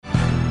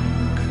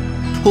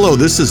Hello,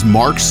 this is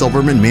Mark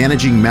Silverman,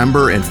 managing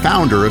member and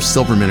founder of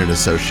Silverman &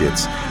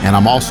 Associates, and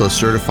I'm also a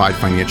certified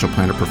financial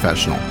planner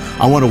professional.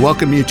 I want to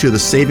welcome you to the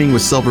Saving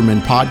with Silverman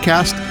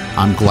podcast.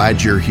 I'm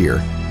glad you're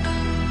here.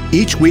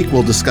 Each week,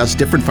 we'll discuss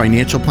different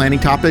financial planning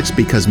topics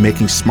because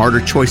making smarter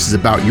choices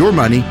about your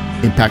money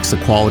impacts the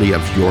quality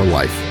of your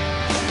life.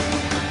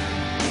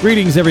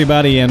 Greetings,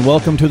 everybody, and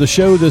welcome to the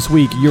show this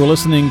week. You're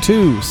listening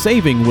to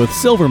Saving with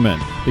Silverman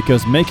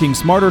because making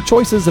smarter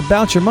choices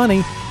about your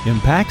money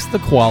impacts the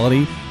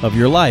quality of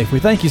your life. We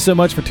thank you so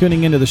much for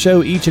tuning into the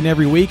show each and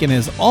every week, and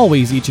as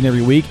always, each and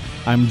every week,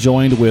 I'm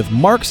joined with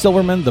Mark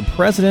Silverman, the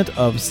president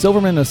of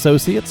Silverman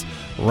Associates,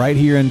 right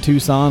here in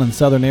Tucson in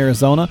southern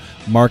Arizona.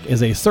 Mark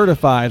is a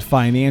certified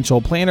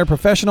financial planner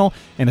professional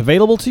and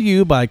available to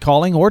you by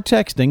calling or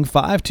texting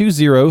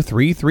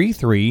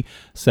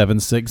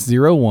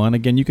 520-333-7601.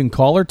 Again, you can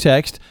call or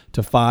text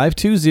to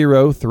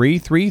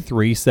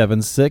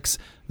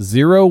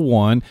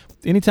 520-333-7601.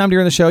 Anytime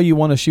during the show you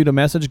want to shoot a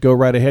message, go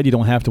right ahead. You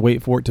don't have to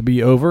wait for it to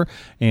be over,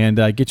 and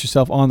get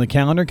yourself on the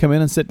calendar. Come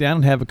in and sit down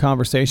and have a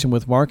conversation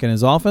with Mark in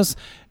his office,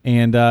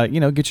 and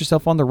get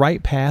yourself on the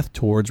right path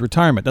towards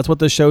retirement. That's what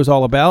this show's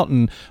all about.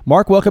 And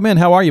Mark, welcome in.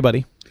 How are you,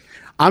 buddy?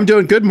 I'm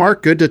doing good,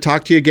 Mark. Good to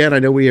talk to you again. I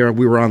know we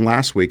were on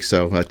last week,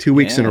 so 2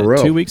 weeks in a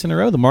row. 2 weeks in a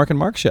row, the Mark and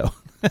Mark show.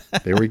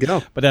 There we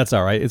go. But that's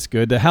all right. It's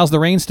good. How's the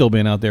rain still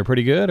been out there?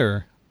 Pretty good,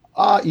 or?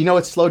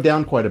 It's slowed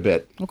down quite a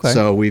bit. Okay.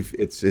 So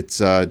it's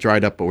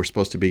dried up, but we're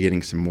supposed to be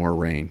getting some more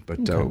rain. But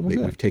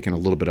we've taken a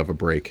little bit of a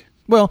break.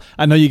 Well,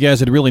 I know you guys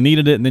had really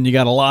needed it, and then you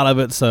got a lot of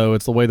it, so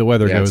it's the way the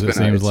weather goes, it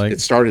seems like.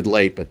 It started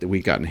late, but we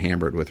gotten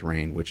hammered with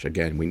rain, which,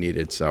 again, we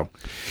needed, so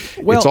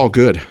it's all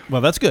good.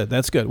 Well, that's good.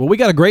 That's good. Well, we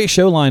got a great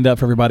show lined up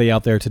for everybody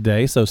out there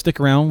today, so stick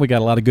around. We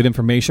got a lot of good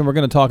information. We're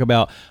going to talk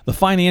about the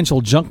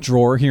financial junk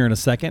drawer here in a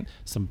second,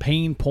 some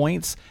pain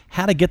points,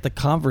 how to get the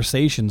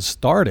conversation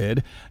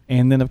started,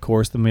 and then, of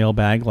course, the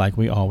mailbag like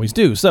we always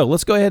do. So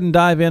let's go ahead and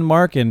dive in,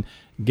 Mark, and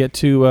get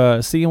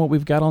to seeing what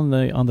we've got on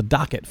the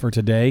docket for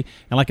today.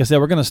 And like I said,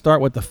 we're going to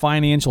start with the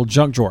financial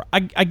junk drawer. I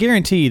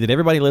guarantee that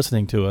everybody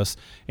listening to us,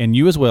 and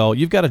you as well,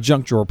 you've got a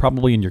junk drawer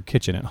probably in your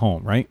kitchen at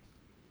home, right?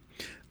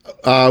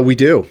 We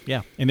do.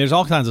 Yeah, and there's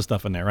all kinds of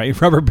stuff in there,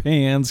 right? Rubber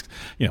bands,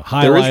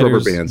 highlighters, there is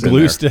rubber bands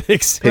glue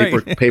sticks,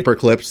 paper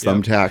clips,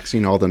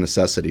 thumbtacks, all the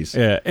necessities.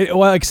 Yeah,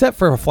 well, except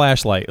for a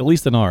flashlight, at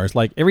least in ours.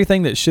 Like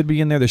everything that should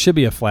be in there should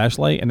be a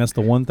flashlight, and that's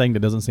the one thing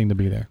that doesn't seem to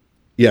be there.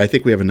 Yeah, I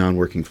think we have a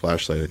non-working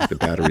flashlight. I think the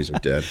batteries are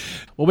dead.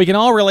 Well, we can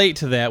all relate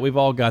to that. We've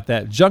all got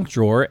that junk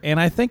drawer, and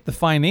I think the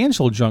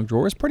financial junk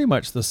drawer is pretty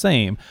much the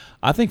same.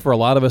 I think for a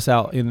lot of us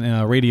out in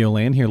radio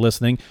land here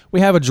listening,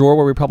 we have a drawer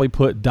where we probably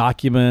put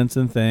documents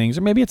and things,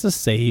 or maybe it's a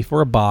safe or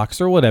a box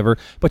or whatever,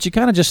 but you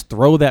kind of just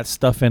throw that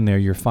stuff in there,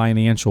 your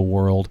financial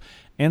world,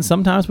 and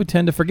sometimes we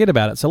tend to forget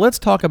about it. So let's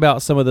talk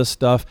about some of this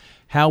stuff,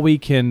 how we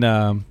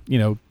can,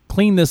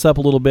 clean this up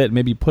a little bit and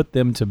maybe put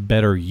them to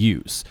better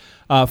use.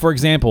 For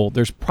example,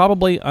 there's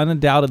probably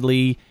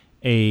undoubtedly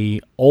a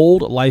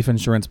old life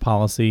insurance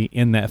policy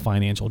in that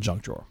financial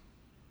junk drawer.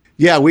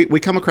 Yeah, we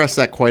come across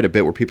that quite a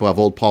bit where people have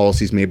old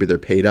policies. Maybe they're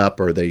paid up,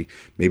 or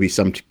maybe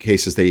some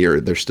cases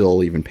they're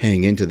still even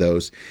paying into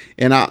those.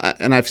 And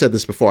I've said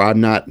this before.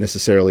 I'm not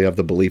necessarily of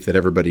the belief that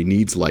everybody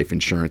needs life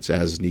insurance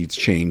as needs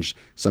change.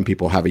 Some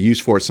people have a use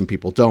for it, some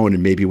people don't,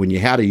 and maybe when you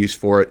had a use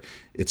for it,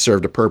 it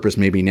served a purpose.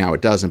 Maybe now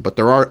it doesn't. But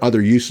there are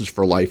other uses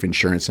for life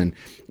insurance, and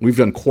we've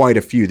done quite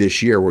a few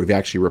this year where we've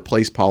actually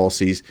replaced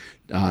policies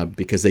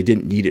because they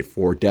didn't need it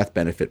for death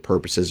benefit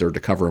purposes or to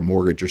cover a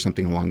mortgage or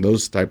something along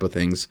those type of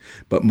things,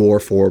 but more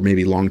for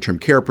maybe long-term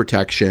care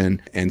protection.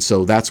 And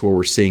so that's where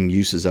we're seeing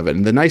uses of it.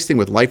 And the nice thing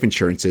with life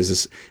insurance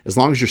is as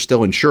long as you're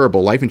still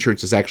insurable, life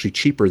insurance is actually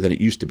cheaper than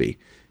it used to be,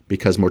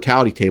 because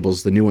mortality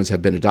tables, the new ones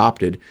have been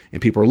adopted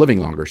and people are living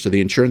longer. So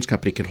the insurance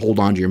company can hold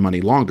on to your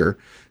money longer.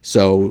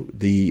 So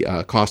the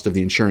cost of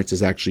the insurance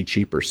is actually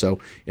cheaper. So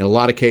in a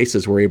lot of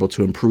cases, we're able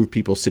to improve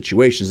people's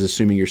situations,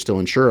 assuming you're still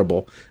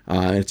insurable.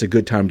 And it's a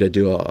good time to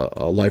do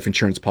a life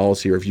insurance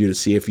policy review to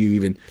see if you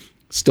even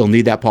still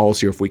need that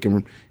policy, or if we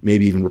can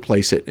maybe even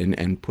replace it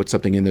and put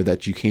something in there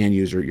that you can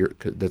use, or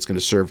that's going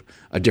to serve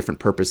a different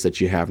purpose that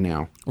you have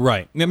now.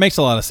 Right. It makes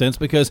a lot of sense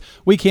because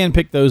we can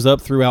pick those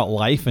up throughout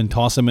life and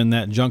toss them in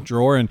that junk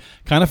drawer and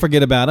kind of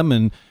forget about them.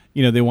 And,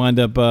 they wind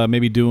up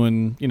maybe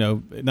doing,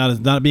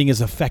 not being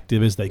as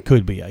effective as they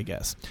could be, I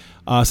guess.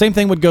 Same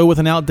thing would go with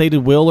an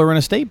outdated will or an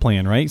estate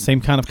plan, right?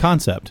 Same kind of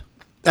concept.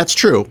 That's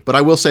true, but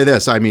I will say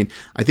this. I mean,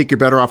 I think you're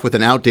better off with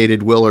an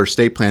outdated will or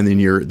estate plan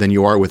than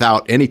you are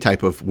without any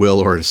type of will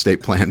or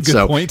estate plan.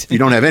 Good point. If you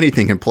don't have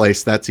anything in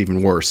place, that's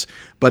even worse.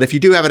 But if you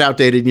do have it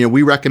outdated,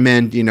 we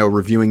recommend,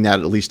 reviewing that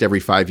at least every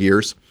 5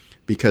 years,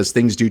 because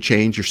things do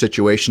change. Your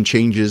situation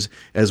changes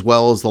as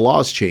well as the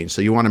laws change.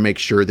 So you want to make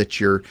sure that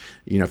you're,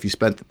 if you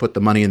put the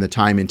money and the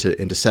time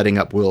into setting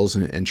up wills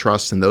and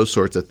trusts and those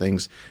sorts of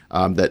things,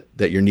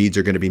 that your needs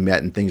are going to be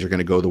met and things are going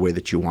to go the way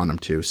that you want them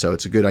to. So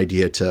it's a good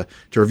idea to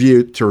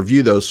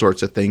review those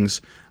sorts of things.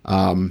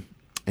 And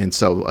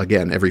so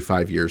again, every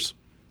 5 years.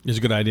 It's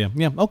a good idea.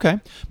 Yeah, okay.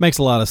 Makes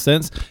a lot of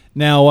sense.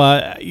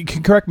 Now, you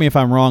can correct me if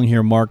I'm wrong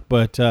here, Mark,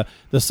 but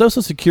the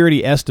Social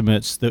Security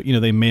estimates that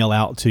they mail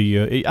out to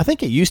you, I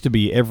think it used to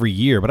be every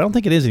year, but I don't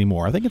think it is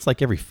anymore. I think it's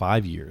like every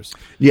 5 years.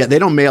 Yeah, they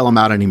don't mail them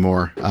out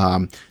anymore.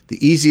 The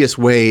easiest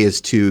way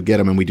is to get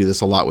them, and we do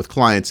this a lot with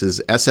clients,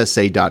 is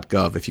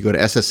SSA.gov. If you go to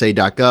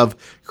SSA.gov,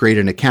 create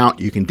an account,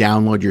 you can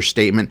download your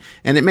statement,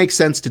 and it makes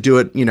sense to do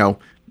it,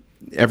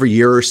 every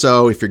year or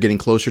so. If you're getting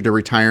closer to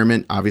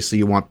retirement, obviously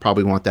you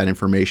probably want that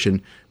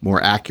information more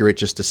accurate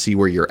just to see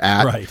where you're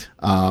at. Right.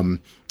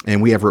 And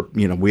we have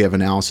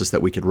analysis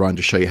that we could run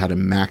to show you how to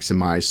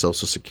maximize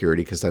Social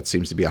Security, because that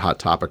seems to be a hot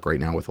topic right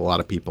now with a lot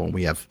of people. And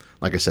we have,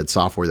 like I said,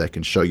 software that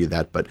can show you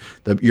that. But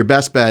your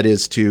best bet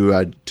is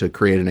to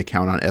create an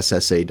account on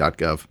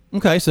SSA.gov.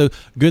 Okay, so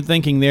good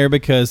thinking there,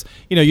 because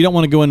you don't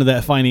want to go into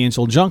that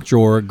financial junk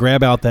drawer,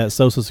 grab out that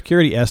Social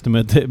Security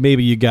estimate that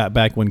maybe you got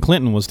back when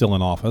Clinton was still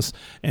in office,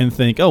 and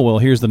think, oh well,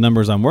 here's the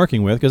numbers I'm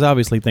working with, because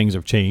obviously things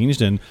have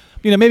changed, and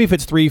maybe if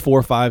it's 3,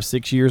 4, 5,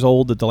 6 years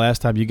old that the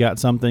last time you got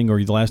something,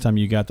 or the last time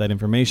you got that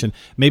information,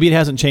 maybe it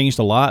hasn't changed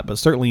a lot, but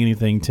certainly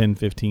anything 10,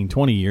 15,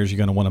 20 years, you're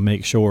going to want to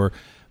make sure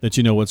that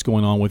you know what's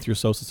going on with your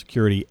Social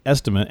Security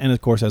estimate. And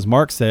of course, as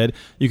Mark said,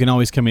 you can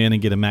always come in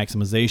and get a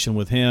maximization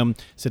with him,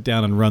 sit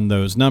down and run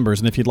those numbers.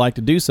 And if you'd like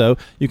to do so,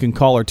 you can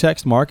call or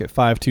text Mark at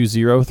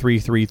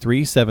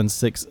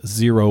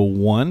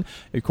 520-333-7601.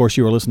 Of course,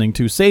 you are listening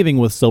to Saving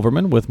with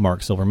Silverman with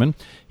Mark Silverman.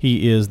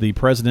 He is the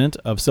president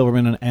of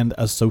Silverman and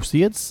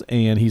Associates,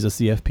 and he's a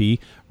CFP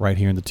right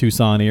here in the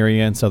Tucson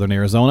area in southern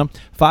Arizona.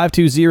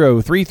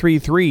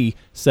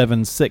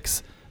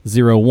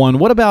 520-333-7601.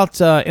 What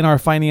about in our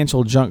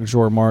financial junk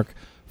drawer, Mark?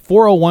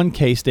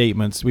 401k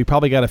statements. We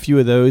probably got a few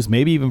of those,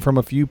 maybe even from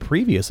a few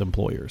previous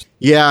employers.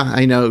 Yeah,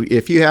 I know.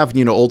 If you have,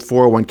 old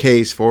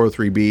 401ks,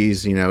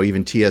 403bs,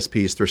 even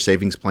TSPs, through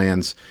savings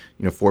plans,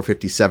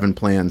 457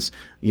 plans,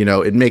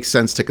 it makes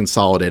sense to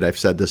consolidate. I've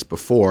said this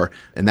before,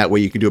 and that way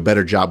you can do a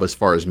better job as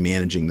far as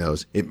managing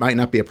those. It might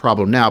not be a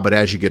problem now, but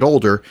as you get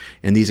older,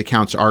 and these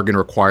accounts are going to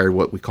require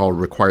what we call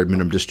required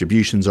minimum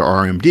distributions, or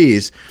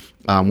RMDs,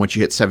 once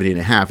you hit 70 and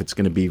a half, it's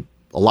going to be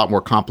a lot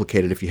more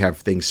complicated if you have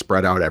things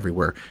spread out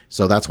everywhere.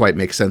 So that's why it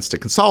makes sense to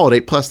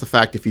consolidate. Plus the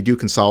fact, if you do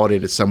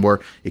consolidate it somewhere,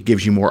 it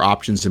gives you more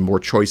options and more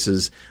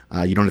choices.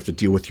 You don't have to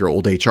deal with your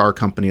old HR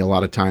company a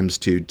lot of times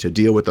to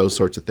deal with those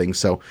sorts of things.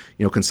 So,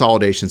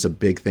 consolidation is a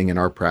big thing in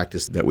our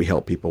practice that we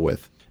help people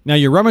with. Now,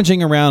 you're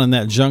rummaging around in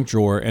that junk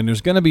drawer, and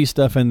there's going to be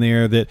stuff in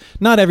there that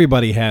not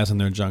everybody has in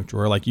their junk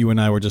drawer. Like you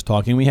and I were just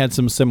talking, we had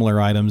some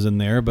similar items in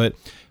there, but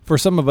for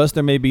some of us,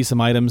 there may be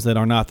some items that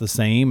are not the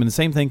same, and the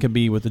same thing could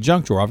be with the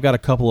junk drawer. I've got a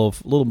couple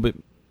of little bit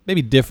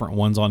maybe different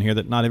ones on here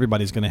that not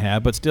everybody's going to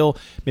have, but still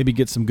maybe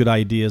get some good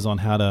ideas on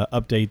how to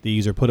update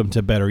these or put them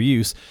to better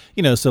use.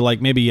 So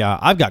like maybe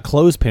I've got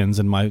clothespins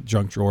in my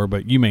junk drawer,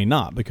 but you may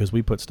not, because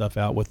we put stuff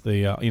out with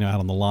the out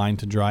on the line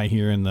to dry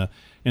here in the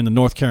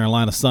North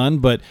Carolina sun.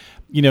 But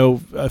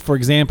for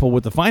example,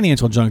 with the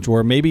financial junk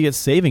drawer, maybe it's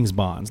savings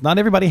bonds. Not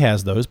everybody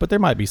has those, but there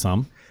might be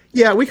some.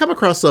 Yeah, we come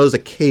across those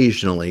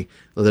occasionally,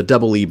 the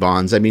double E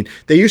bonds. I mean,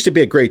 they used to be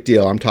a great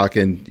deal. I'm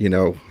talking, I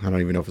don't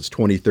even know if it's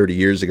 20, 30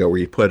 years ago, where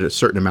you put a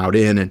certain amount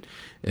in, and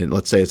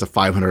let's say it's a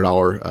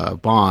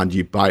 $500 bond,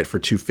 you buy it for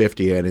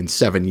 $250, and in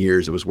 7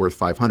 years it was worth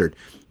 $500.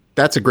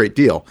 That's a great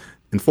deal.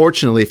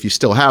 Unfortunately, if you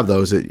still have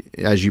those,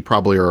 as you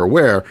probably are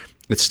aware,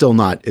 it's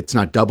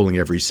not doubling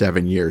every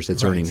 7 years.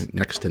 It's Right. earning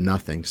next to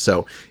nothing.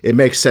 So it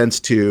makes sense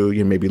to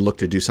maybe look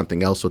to do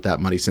something else with that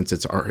money, since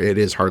it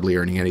is hardly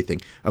earning anything.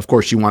 Of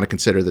course, you want to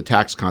consider the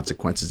tax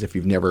consequences if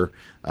you've never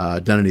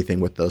done anything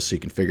with those, so you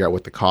can figure out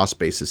what the cost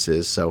basis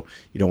is. So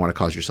you don't want to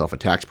cause yourself a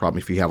tax problem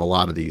if you have a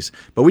lot of these.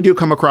 But we do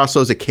come across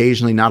those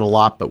occasionally, not a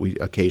lot, but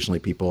occasionally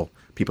people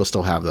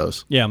still have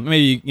those. Yeah,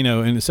 maybe,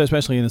 and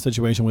especially in a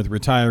situation with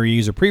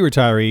retirees or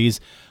pre-retirees,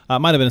 it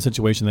might have been a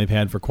situation they've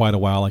had for quite a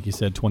while, like you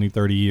said, 20,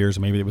 30 years.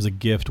 Maybe it was a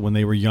gift when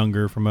they were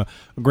younger from a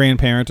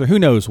grandparent, or who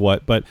knows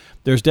what. But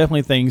there's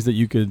definitely things that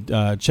you could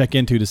check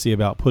into to see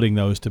about putting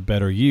those to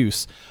better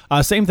use.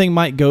 Same thing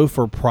might go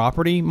for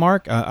property,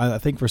 Mark. I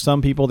think for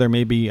some people there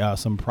may be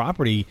some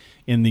property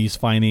in these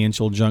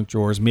financial junk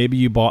drawers. Maybe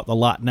you bought the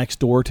lot next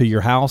door to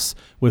your house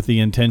with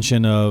the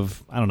intention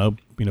of, I don't know,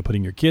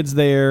 putting your kids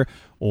there,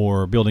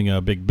 or building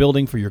a big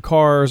building for your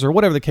cars, or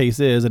whatever the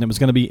case is, and it was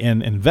going to be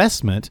an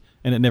investment,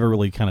 and it never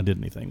really kind of did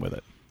anything with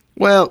it.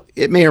 Well,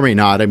 it may or may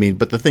not. I mean,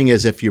 but the thing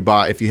is, if you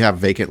have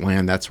vacant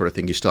land, that sort of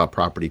thing, you still have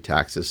property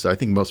taxes. So I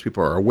think most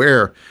people are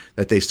aware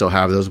that they still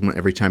have those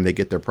every time they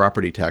get their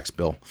property tax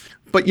bill.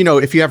 But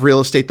if you have real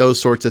estate, those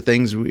sorts of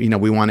things,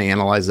 we want to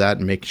analyze that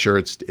and make sure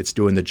it's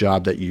doing the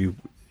job that you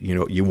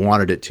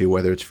wanted it to,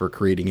 whether it's for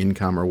creating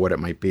income or what it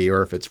might be,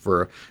 or if it's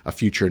for a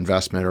future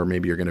investment, or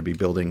maybe you're going to be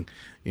building,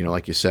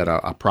 like you said,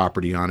 a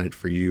property on it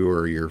for you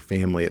or your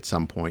family at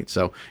some point.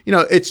 So,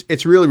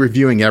 it's really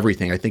reviewing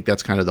everything. I think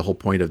that's kind of the whole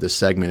point of this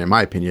segment, in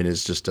my opinion,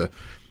 is just to,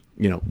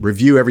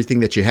 review everything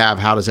that you have.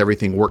 How does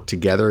everything work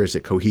together? Is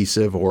it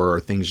cohesive, or are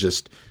things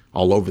just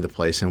all over the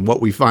place. And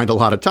what we find a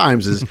lot of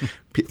times is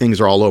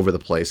things are all over the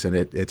place, and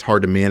it's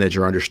hard to manage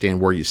or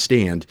understand where you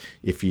stand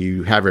if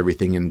you have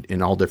everything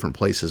in all different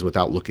places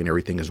without looking at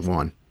everything as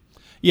one.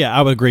 Yeah,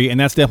 I would agree, and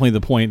that's definitely the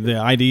point. The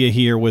idea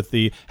here with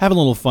having a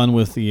little fun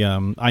with the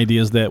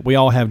ideas that we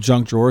all have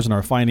junk drawers, and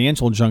our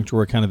financial junk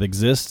drawer kind of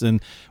exists,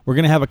 and we're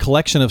going to have a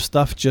collection of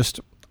stuff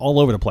just all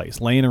over the place,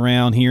 laying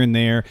around here and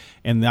there.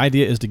 And the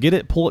idea is to get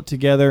it, pull it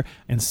together,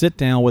 and sit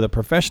down with a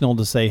professional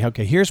to say,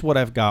 okay, here's what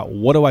I've got.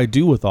 What do I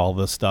do with all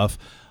this stuff?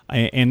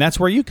 And that's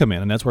where you come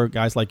in, and that's where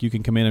guys like you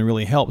can come in and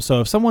really help.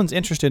 So if someone's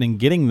interested in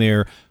getting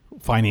their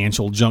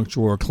financial junk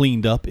drawer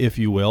cleaned up, if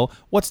you will,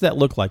 what's that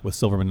look like with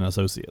Silverman and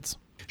Associates?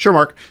 Sure,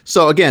 Mark.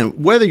 So again,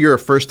 whether you're a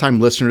first-time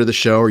listener to the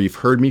show or you've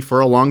heard me for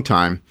a long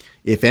time,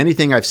 if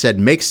anything I've said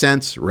makes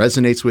sense,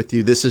 resonates with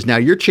you, this is now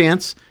your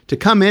chance to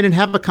come in and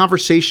have a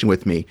conversation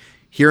with me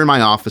here in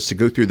my office to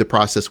go through the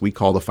process we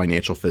call the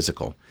financial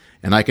physical.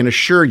 And I can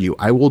assure you,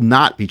 I will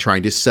not be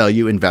trying to sell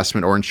you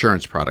investment or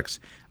insurance products.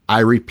 I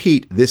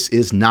repeat, this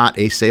is not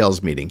a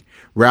sales meeting.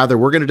 Rather,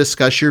 we're going to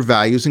discuss your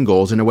values and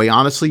goals in a way,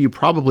 honestly, you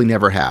probably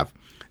never have.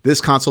 This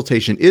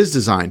consultation is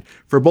designed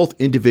for both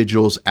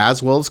individuals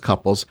as well as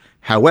couples.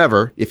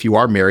 However, if you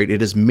are married,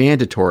 it is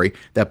mandatory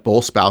that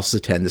both spouses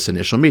attend this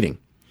initial meeting.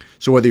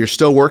 So whether you're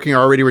still working or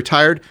already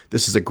retired,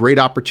 this is a great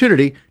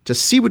opportunity to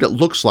see what it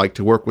looks like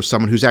to work with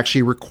someone who's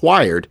actually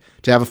required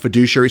to have a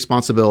fiduciary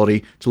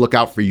responsibility to look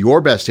out for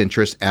your best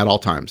interests at all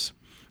times.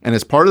 And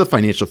as part of the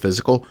financial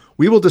physical,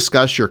 we will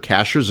discuss your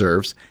cash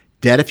reserves,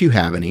 debt if you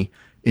have any,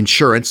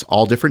 insurance,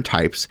 all different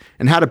types,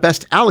 and how to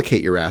best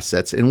allocate your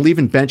assets, and we'll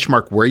even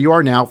benchmark where you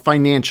are now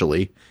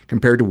financially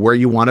compared to where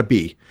you want to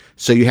be,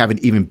 so you have an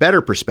even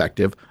better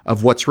perspective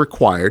of what's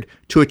required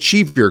to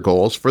achieve your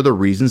goals for the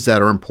reasons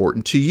that are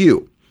important to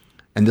you.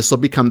 And this will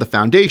become the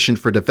foundation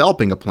for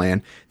developing a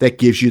plan that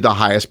gives you the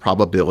highest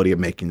probability of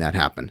making that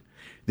happen.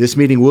 This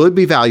meeting will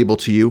be valuable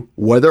to you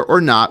whether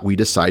or not we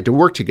decide to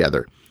work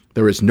together.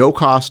 There is no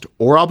cost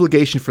or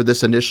obligation for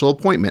this initial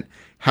appointment.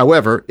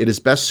 However, it is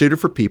best suited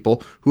for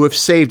people who have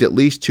saved at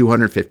least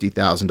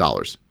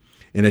 $250,000.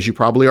 And as you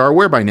probably are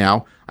aware by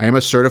now, I am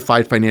a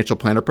certified financial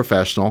planner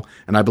professional,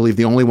 and I believe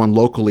the only one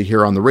locally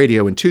here on the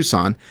radio in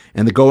Tucson,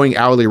 and the going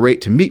hourly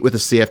rate to meet with a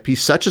CFP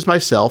such as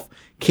myself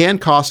can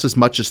cost as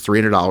much as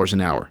 $300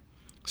 an hour.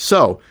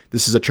 So,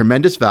 this is a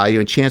tremendous value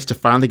and chance to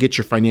finally get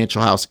your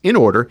financial house in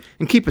order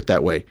and keep it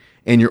that way,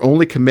 and your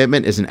only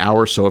commitment is an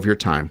hour or so of your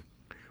time.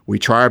 We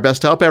try our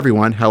best to help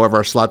everyone, however,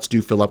 our slots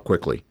do fill up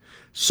quickly.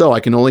 So I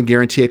can only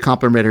guarantee a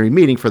complimentary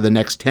meeting for the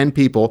next 10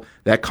 people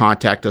that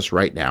contact us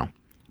right now.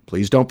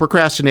 Please don't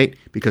procrastinate,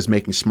 because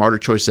making smarter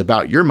choices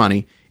about your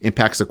money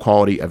impacts the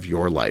quality of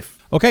your life.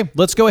 Okay,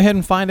 let's go ahead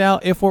and find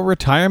out if we're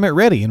retirement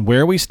ready and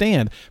where we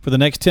stand. For the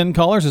next 10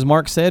 callers, as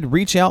Mark said,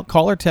 reach out,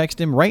 call or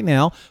text him right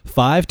now,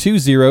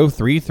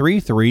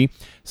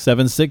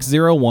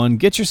 520-333-7601.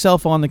 Get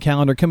yourself on the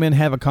calendar, come in,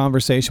 have a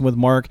conversation with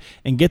Mark,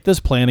 and get this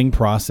planning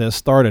process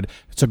started.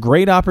 It's a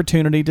great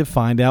opportunity to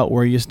find out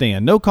where you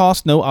stand. No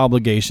cost, no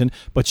obligation,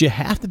 but you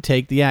have to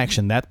take the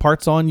action. That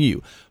part's on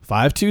you.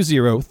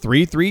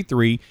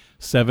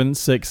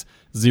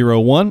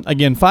 520-333-7601.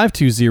 Again,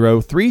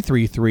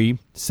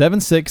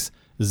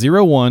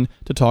 520-333-7601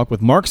 to talk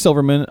with Mark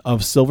Silverman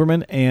of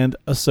Silverman and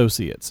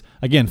Associates.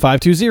 Again,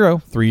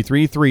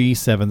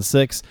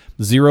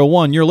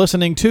 520-333-7601. You're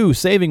listening to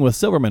Saving with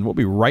Silverman. We'll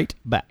be right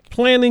back.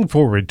 Planning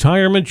for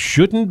retirement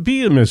shouldn't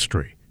be a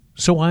mystery.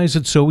 So why is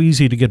it so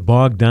easy to get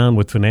bogged down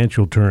with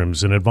financial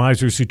terms and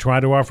advisors who try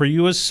to offer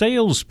you a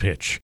sales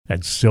pitch?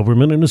 At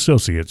Silverman and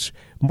Associates,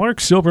 Mark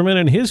Silverman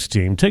and his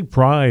team take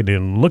pride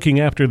in looking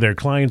after their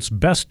clients'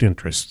 best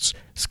interests.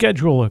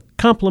 Schedule a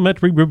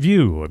complimentary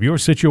review of your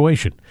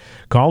situation.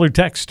 Call or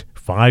text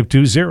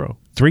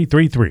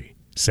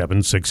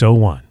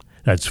 520-333-7601.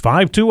 That's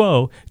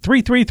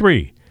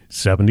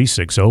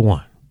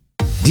 520-333-7601.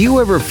 Do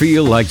you ever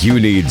feel like you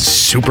need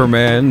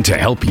Superman to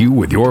help you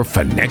with your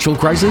financial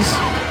crisis?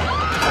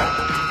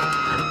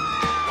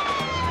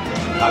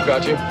 I've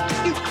got you.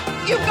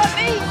 You've got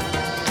me.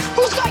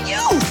 Who's got you?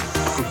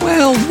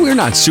 Well, we're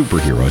not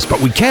superheroes, but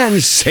we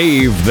can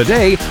save the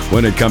day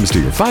when it comes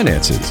to your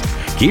finances.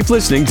 Keep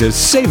listening to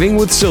Saving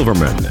with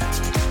Silverman.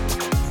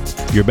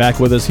 You're back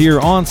with us here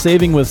on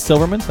Saving with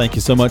Silverman. Thank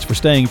you so much for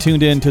staying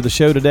tuned in to the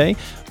show today.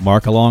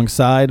 Mark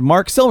alongside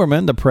Mark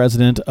Silverman, the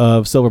president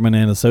of Silverman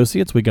and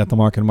Associates. We got the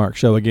Mark and Mark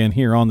show again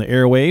here on the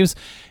airwaves.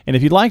 And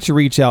if you'd like to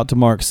reach out to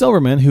Mark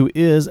Silverman, who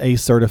is a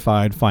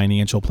certified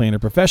financial planner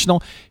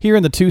professional here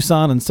in the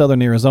Tucson and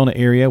Southern Arizona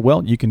area,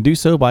 well, you can do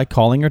so by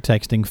calling or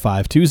texting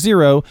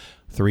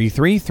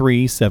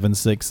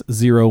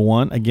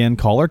 520-333-7601. Again,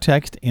 call or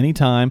text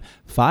anytime,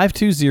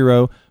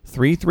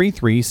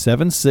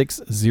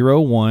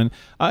 520-333-7601,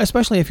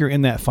 especially if you're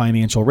in that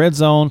financial red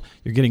zone,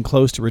 you're getting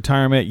close to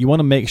retirement, you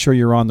want to make sure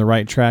you're on the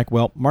right track.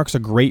 Well, Mark's a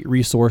great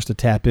resource to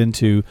tap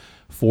into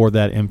for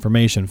that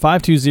information.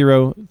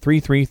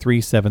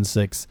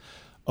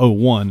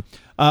 520-333-7601.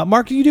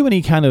 Mark, do you do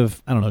any kind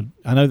of, I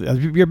know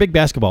you're a big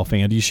basketball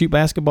fan. Do you shoot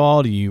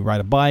basketball? Do you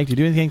ride a bike? Do you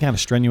do anything kind of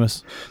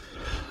strenuous?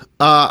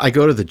 I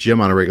go to the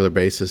gym on a regular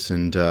basis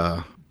and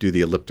do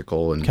the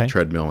elliptical and Okay.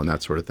 treadmill and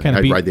that sort of thing. Kinda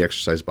I beat- ride the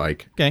exercise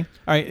bike. Okay.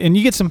 All right. And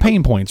you get some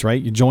pain points,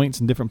 right? Your joints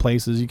in different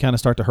places, you kind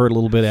of start to hurt a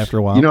little bit after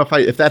a while. You know,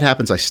 if that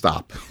happens, I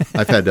stop.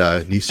 I've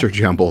had knee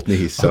surgery on both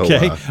knees. So,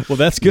 Okay. Well,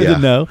 that's good yeah. to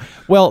know.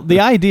 Well, the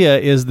idea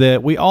is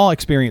that we all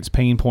experience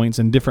pain points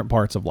in different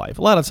parts of life.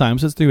 A lot of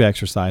times it's through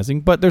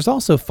exercising, but there's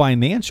also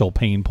financial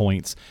pain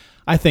points,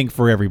 I think,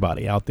 for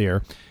everybody out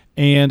there.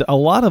 And a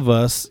lot of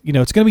us,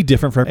 it's going to be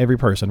different for every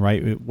person,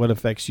 right? What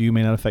affects you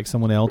may not affect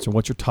someone else, or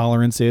what your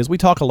tolerance is. We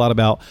talk a lot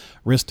about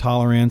risk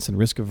tolerance and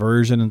risk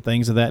aversion and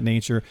things of that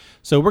nature.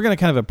 So we're going to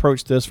kind of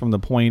approach this from the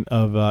point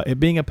of it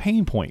being a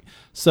pain point.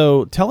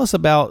 So tell us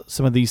about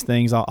some of these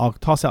things. I'll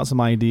toss out some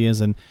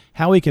ideas and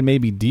how we can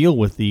maybe deal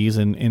with these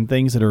and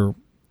things that are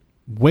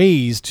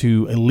ways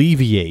to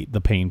alleviate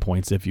the pain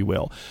points, if you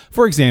will.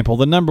 For example,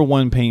 the number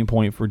one pain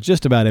point for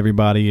just about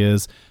everybody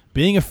is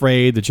being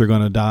afraid that you're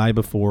going to die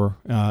before,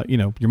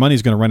 your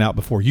money's going to run out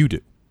before you do.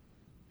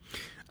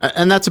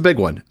 And that's a big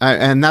one.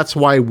 And that's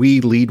why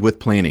we lead with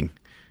planning.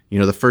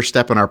 The first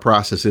step in our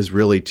process is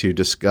really to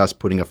discuss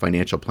putting a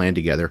financial plan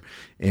together.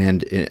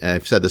 And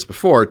I've said this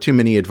before, too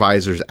many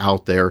advisors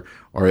out there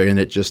are in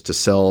it just to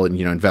sell,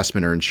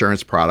 investment or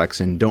insurance products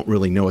and don't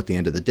really know at the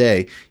end of the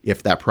day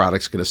if that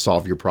product's going to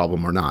solve your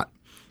problem or not.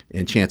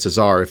 And chances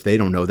are, if they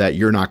don't know that,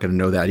 you're not going to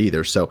know that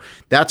either. So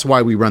that's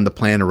why we run the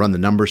plan and run the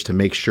numbers to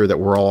make sure that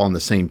we're all on the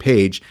same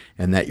page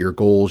and that your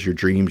goals, your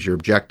dreams, your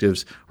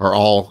objectives are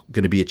all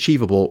going to be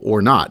achievable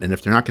or not. And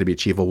if they're not going to be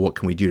achievable, what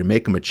can we do to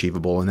make them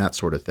achievable and that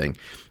sort of thing.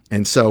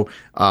 And so,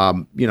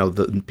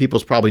 the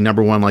people's probably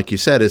number one, like you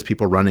said, is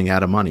people running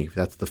out of money.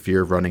 That's the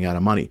fear of running out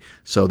of money.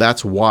 So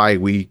that's why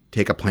we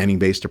take a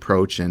planning-based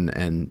approach, and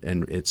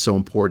it's so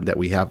important that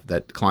we have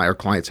that our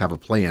clients have a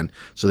plan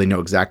so they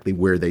know exactly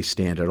where they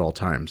stand at all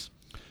times.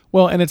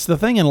 Well, and it's the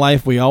thing in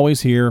life we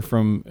always hear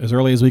from as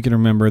early as we can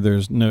remember.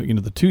 There's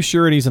the two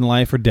sureties in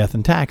life are death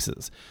and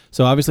taxes.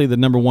 So obviously the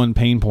number one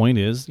pain point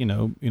is,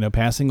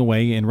 passing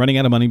away and running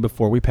out of money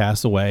before we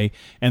pass away.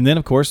 And then,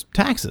 of course,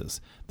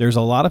 taxes. There's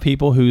a lot of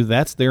people who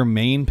that's their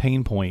main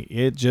pain point.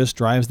 It just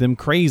drives them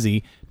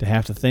crazy to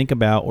have to think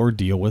about or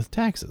deal with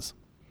taxes.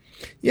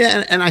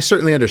 Yeah, and I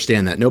certainly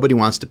understand that. Nobody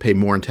wants to pay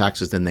more in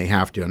taxes than they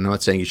have to. I'm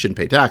not saying you shouldn't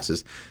pay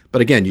taxes,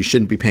 but again, you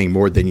shouldn't be paying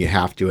more than you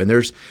have to. And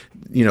there's,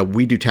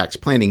 we do tax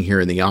planning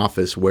here in the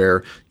office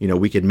where,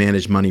 we can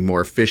manage money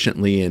more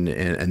efficiently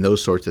and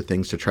those sorts of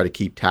things to try to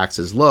keep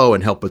taxes low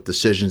and help with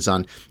decisions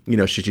on,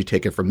 should you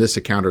take it from this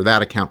account or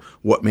that account,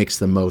 what makes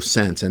the most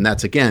sense. And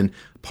that's, again,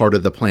 part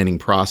of the planning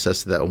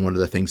process. That one of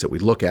the things that we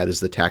look at is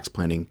the tax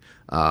planning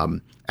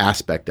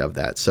aspect of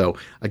that. So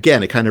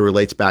again, it kind of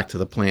relates back to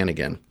the plan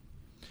again.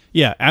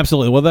 Yeah,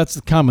 absolutely. Well, that's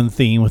a common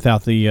theme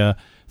throughout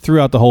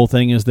the whole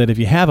thing is that if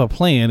you have a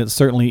plan, it's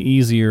certainly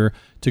easier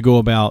to go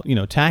about,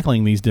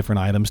 tackling these different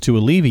items to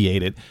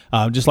alleviate it.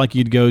 Just like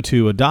you'd go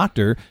to a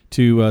doctor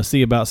to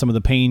see about some of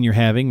the pain you're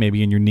having,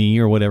 maybe in your knee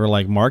or whatever.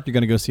 Like Mark, you're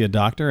going to go see a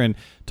doctor and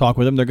talk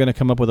with them. They're going to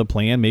come up with a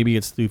plan. Maybe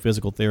it's through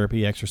physical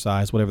therapy,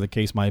 exercise, whatever the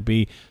case might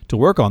be, to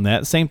work on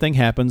that. Same thing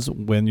happens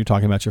when you're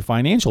talking about your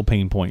financial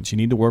pain points. You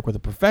need to work with a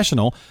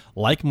professional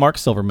like Mark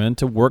Silverman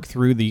to work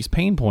through these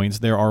pain points.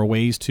 There are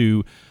ways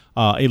to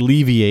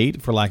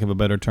alleviate, for lack of a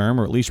better term,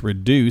 or at least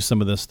reduce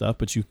some of this stuff,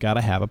 but you've got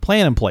to have a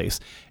plan in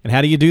place. And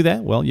how do you do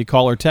that? Well, you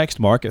call or text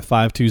Mark at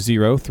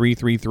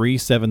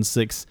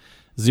 520-333-7601,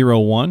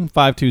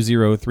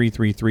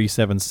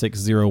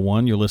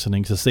 520-333-7601. You're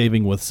listening to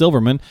Saving with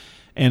Silverman.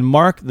 And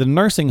Mark, the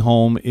nursing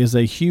home is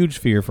a huge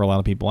fear for a lot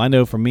of people. I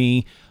know for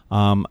me,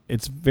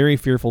 it's a very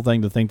fearful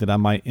thing to think that I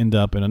might end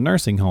up in a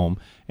nursing home.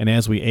 And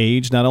as we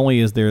age, not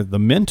only is there the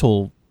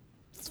mental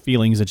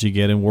feelings that you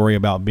get and worry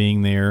about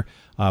being there,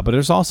 but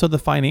there's also the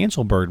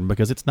financial burden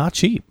because it's not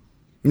cheap.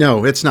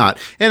 No, it's not.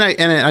 And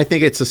I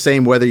think it's the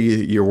same whether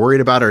you're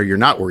worried about it or you're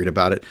not worried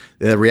about it.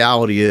 The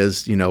reality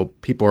is,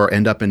 people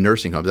end up in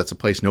nursing homes. That's a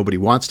place nobody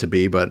wants to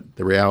be, but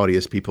the reality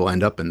is people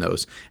end up in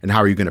those. And how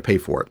are you going to pay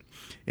for it?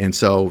 And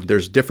so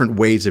there's different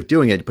ways of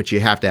doing it, but you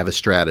have to have a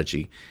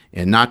strategy.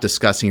 And not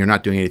discussing or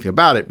not doing anything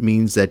about it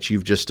means that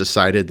you've just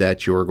decided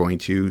that you're going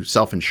to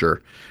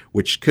self-insure,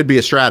 which could be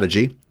a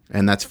strategy.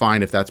 And that's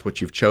fine if that's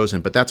what you've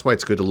chosen. But that's why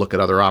it's good to look at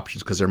other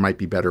options because there might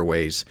be better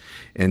ways.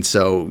 And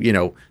so,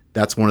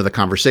 that's one of the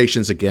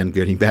conversations, again,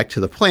 getting back to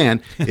the plan,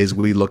 is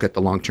we look at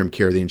the long-term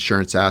care, the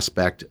insurance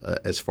aspect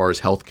as far as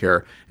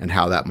healthcare and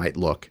how that might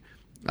look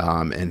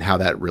and how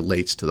that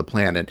relates to the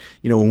plan. And,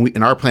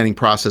 in our planning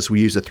process, we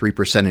use a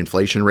 3%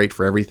 inflation rate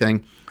for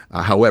everything.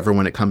 However,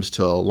 when it comes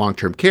to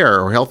long-term care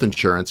or health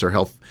insurance or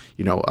health,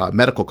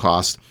 medical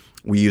costs,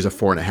 we use a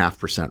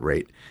 4.5%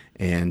 rate.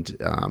 And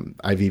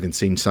I've even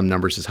seen some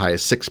numbers as high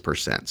as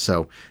 6%.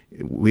 So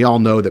we all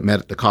know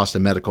that the cost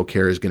of medical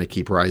care is going to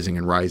keep rising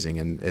and rising,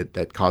 and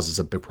that causes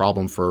a big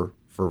problem for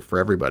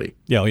everybody.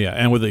 Yeah,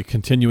 and with it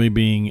continually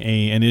being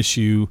an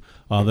issue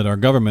that our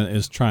government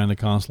is trying to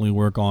constantly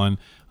work on,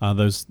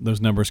 those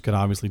numbers could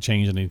obviously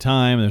change at any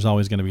time. There's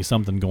always going to be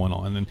something going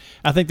on. And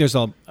I think there's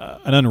an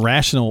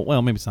unrational,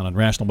 well, maybe it's not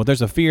unrational, but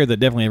there's a fear that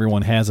definitely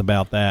everyone has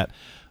about that.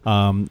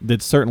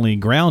 that's certainly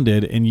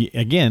grounded. And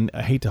again,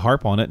 I hate to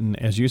harp on it, and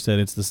as you said,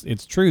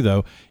 it's true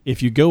though.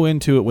 If you go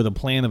into it with a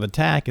plan of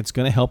attack, it's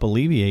going to help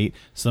alleviate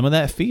some of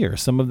that fear,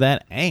 some of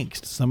that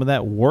angst, some of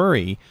that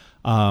worry.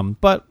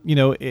 But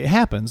it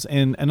happens.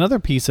 And another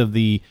piece of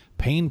the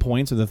pain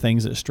points or the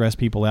things that stress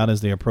people out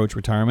as they approach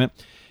retirement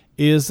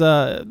is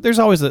there's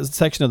always a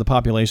section of the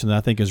population that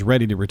I think is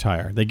ready to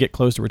retire. They get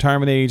close to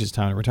retirement age. It's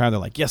time to retire. They're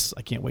like, yes,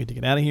 I can't wait to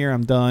get out of here.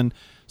 I'm done,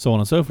 so on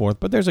and so forth.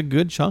 But there's a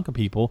good chunk of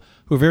people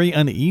who are very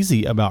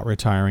uneasy about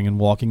retiring and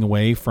walking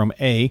away from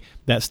A,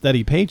 that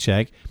steady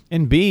paycheck,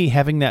 and B,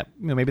 having that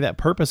maybe that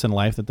purpose in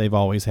life that they've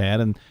always had,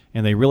 and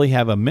they really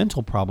have a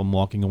mental problem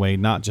walking away,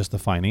 not just the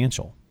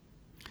financial.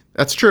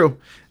 That's true.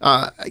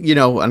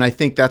 And I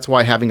think that's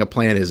why having a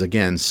plan is,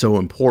 again, so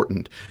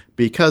important,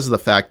 because of the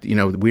fact,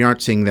 we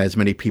aren't seeing as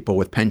many people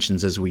with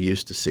pensions as we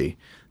used to see.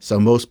 So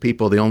most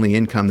people, the only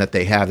income that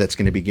they have that's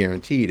going to be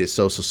guaranteed is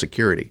Social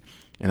Security.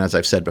 And as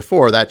I've said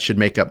before, that should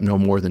make up no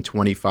more than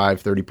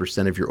 25,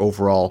 30% of your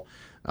overall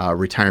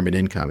retirement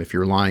income. If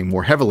you're relying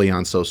more heavily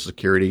on Social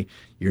Security,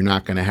 you're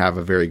not going to have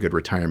a very good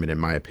retirement, in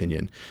my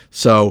opinion.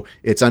 So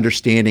it's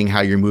understanding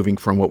how you're moving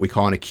from what we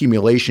call an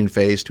accumulation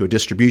phase to a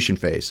distribution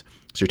phase.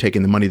 So you're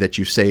taking the money that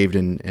you've saved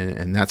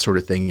and that sort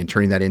of thing and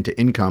turning that into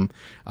income,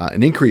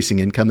 an increasing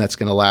income that's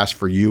going to last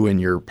for you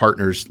and your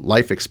partner's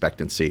life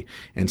expectancy.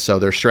 And so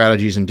there's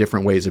strategies and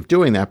different ways of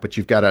doing that, but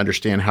you've got to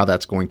understand how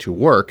that's going to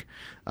work,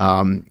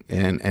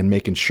 and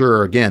making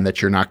sure, again,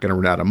 that you're not going to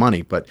run out of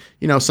money. But,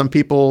 some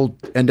people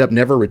end up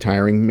never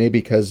retiring, maybe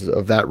because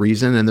of that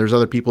reason. And there's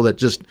other people that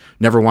just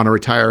never want to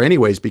retire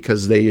anyways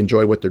because they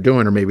enjoy what they're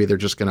doing, or maybe they're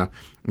just going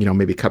to,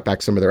 maybe cut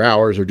back some of their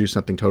hours or do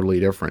something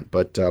totally different.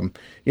 But,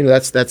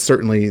 that's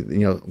certainly,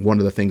 one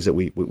of the things that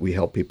we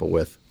help people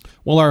with.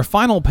 Well, our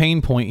final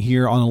pain point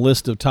here on a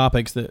list of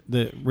topics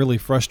that really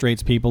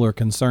frustrates people or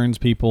concerns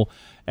people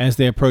as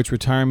they approach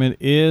retirement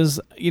is,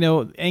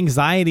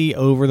 anxiety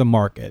over the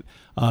market.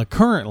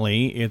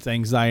 Currently, it's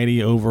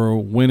anxiety over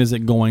when is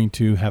it going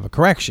to have a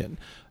correction.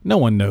 No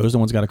one knows. No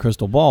one's got a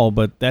crystal ball,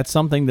 but that's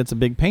something that's a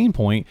big pain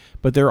point.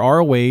 But there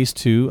are ways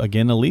to,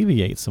 again,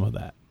 alleviate some of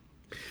that.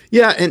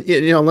 Yeah, and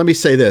let me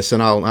say this,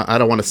 and I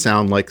don't want to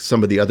sound like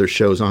some of the other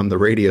shows on the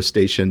radio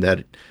station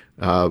that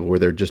where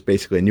they're just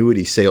basically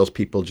annuity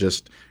salespeople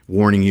just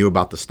warning you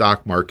about the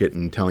stock market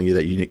and telling you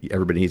that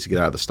everybody needs to get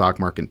out of the stock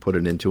market and put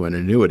it into an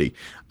annuity.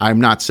 I'm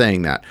not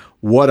saying that.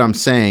 What I'm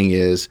saying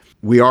is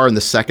we are in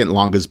the second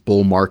longest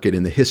bull market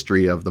in the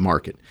history of the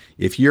market.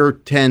 If you're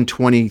 10,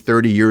 20,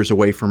 30 years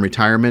away from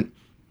retirement,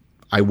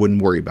 I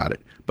wouldn't worry about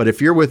it. But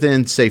if you're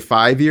within, say,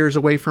 5 years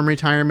away from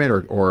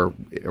retirement or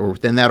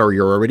within that, or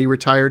you're already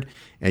retired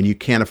and you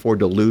can't afford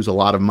to lose a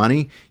lot of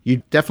money,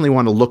 you definitely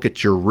want to look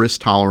at your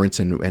risk tolerance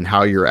and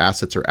how your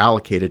assets are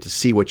allocated to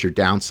see what your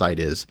downside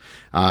is.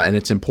 And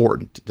it's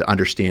important to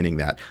understanding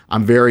that.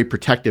 I'm very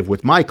protective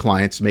with my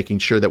clients, making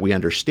sure that we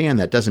understand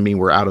that. Doesn't mean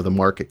we're out of the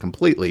market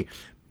completely.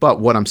 But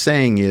what I'm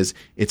saying is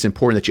it's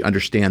important that you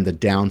understand the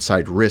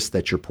downside risk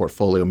that your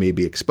portfolio may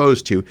be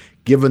exposed to,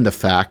 given the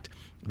fact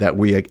that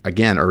we,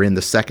 again, are in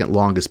the second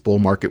longest bull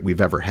market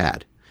we've ever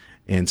had.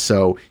 And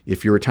so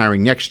if you're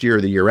retiring next year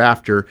or the year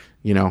after,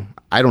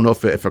 I don't know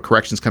if a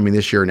correction's coming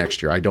this year or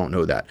next year. I don't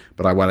know that.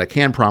 But what I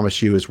can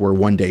promise you is we're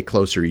one day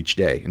closer each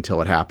day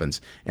until it happens.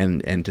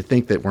 And to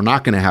think that we're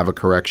not going to have a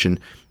correction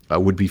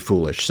would be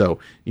foolish. So,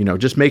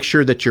 just make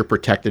sure that you're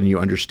protected and you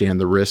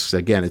understand the risks.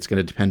 Again, it's going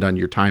to depend on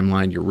your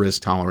timeline, your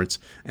risk tolerance,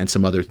 and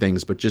some other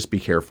things, but just be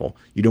careful.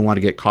 You don't want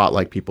to get caught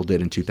like people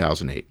did in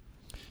 2008.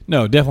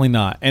 No, definitely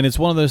not. And it's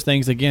one of those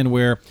things, again,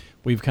 where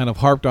we've kind of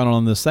harped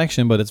on this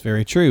section, but it's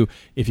very true.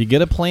 If you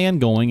get a plan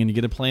going and you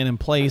get a plan in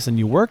place and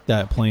you work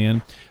that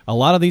plan, a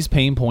lot of these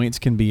pain points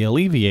can be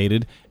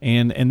alleviated,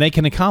 and they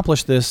can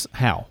accomplish this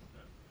how?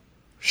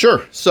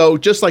 Sure. So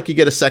just like you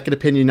get a second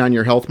opinion on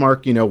your health,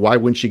 Mark, why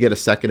wouldn't you get a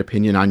second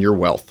opinion on your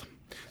wealth?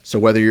 So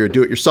whether you're a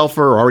do-it-yourselfer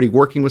or already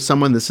working with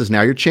someone, this is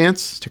now your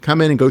chance to come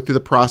in and go through the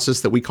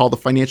process that we call the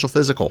financial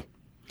physical.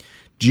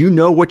 Do you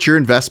know what your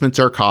investments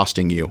are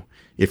costing you?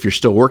 If you're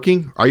still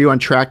working, are you on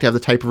track to have the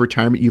type of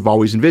retirement you've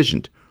always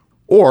envisioned?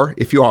 Or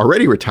if you're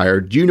already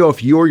retired, do you know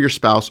if you or your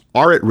spouse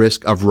are at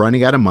risk of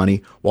running out of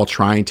money while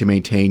trying to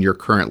maintain your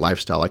current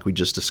lifestyle like we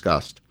just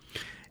discussed?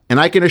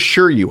 And I can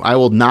assure you, I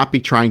will not be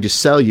trying to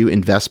sell you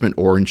investment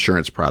or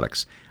insurance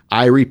products.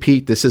 I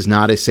repeat, this is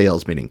not a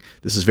sales meeting.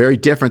 This is very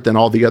different than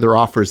all the other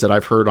offers that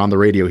I've heard on the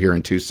radio here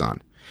in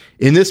Tucson.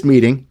 In this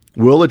meeting,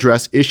 we'll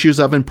address issues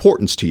of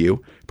importance to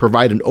you,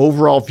 provide an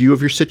overall view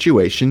of your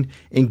situation,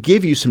 and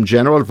give you some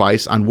general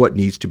advice on what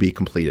needs to be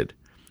completed.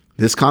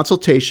 This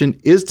consultation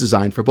is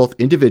designed for both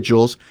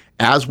individuals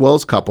as well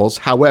as couples.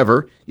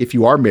 However, if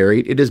you are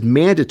married, it is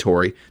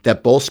mandatory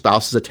that both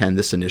spouses attend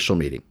this initial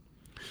meeting.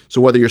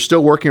 So whether you're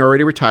still working or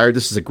already retired,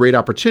 this is a great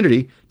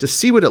opportunity to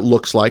see what it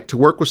looks like to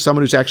work with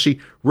someone who's actually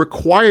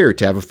required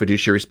to have a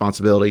fiduciary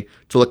responsibility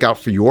to look out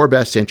for your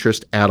best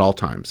interest at all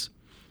times.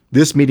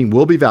 This meeting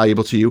will be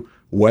valuable to you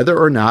whether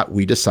or not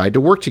we decide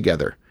to work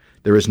together.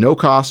 There is no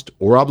cost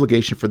or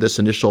obligation for this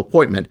initial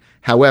appointment.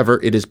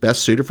 However, it is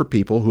best suited for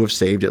people who have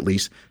saved at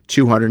least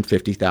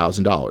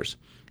 $250,000.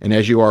 And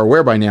as you are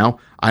aware by now,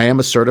 I am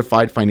a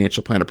certified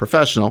financial planner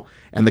professional,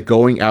 and the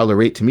going hourly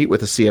rate to meet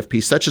with a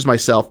CFP such as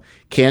myself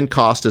can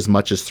cost as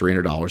much as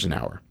 $300 an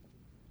hour.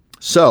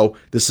 So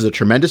this is a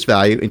tremendous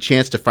value and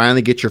chance to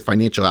finally get your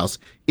financial house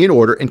in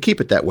order and keep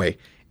it that way.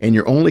 And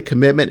your only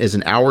commitment is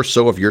an hour or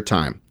so of your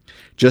time.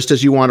 Just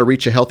as you want to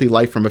reach a healthy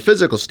life from a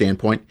physical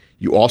standpoint,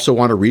 you also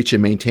want to reach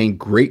and maintain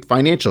great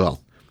financial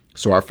health.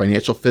 So our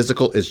financial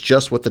physical is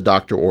just what the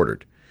doctor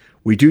ordered.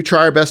 We do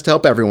try our best to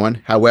help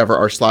everyone. However,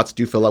 our slots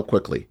do fill up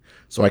quickly.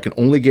 So I can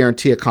only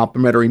guarantee a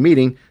complimentary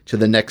meeting to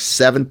the next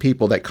 7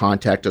 people that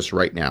contact us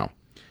right now.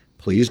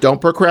 Please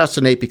don't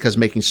procrastinate, because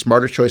making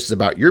smarter choices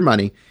about your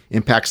money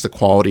impacts the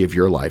quality of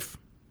your life.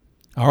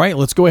 All right,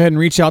 let's go ahead and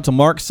reach out to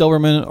Mark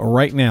Silverman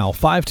right now.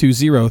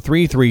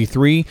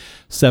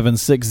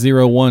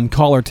 520-333-7601.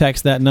 Call or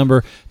text that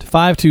number to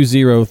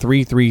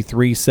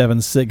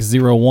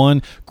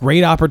 520-333-7601.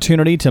 Great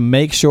opportunity to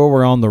make sure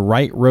we're on the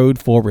right road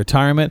for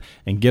retirement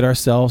and get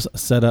ourselves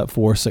set up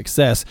for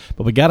success.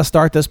 But we got to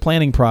start this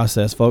planning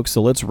process, folks.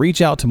 So let's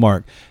reach out to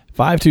Mark.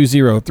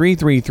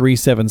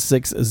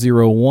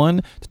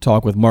 520-333-7601 to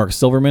talk with Mark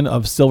Silverman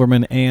of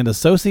Silverman and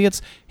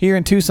Associates here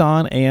in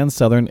Tucson and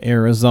Southern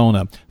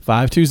Arizona.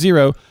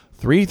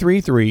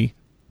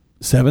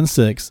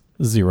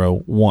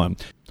 520-333-7601.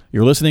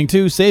 You're listening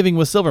to Saving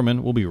with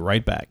Silverman. We'll be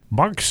right back.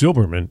 Mark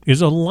Silverman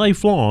is a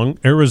lifelong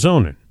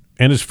Arizonan,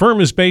 and his firm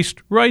is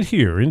based right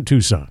here in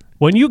Tucson.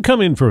 When you come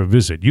in for a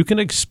visit, you can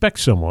expect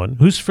someone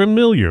who's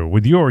familiar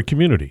with your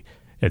community.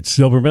 At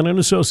Silverman and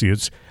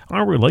Associates,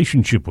 our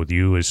relationship with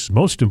you is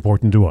most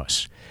important to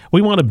us.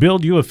 We want to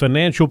build you a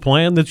financial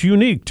plan that's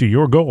unique to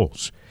your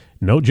goals.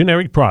 No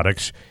generic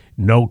products,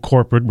 no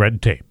corporate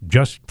red tape,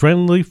 just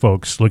friendly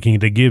folks looking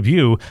to give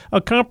you a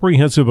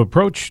comprehensive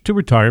approach to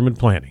retirement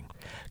planning.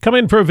 Come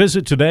in for a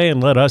visit today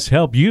and let us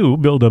help you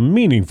build a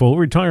meaningful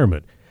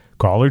retirement.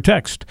 Call or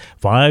text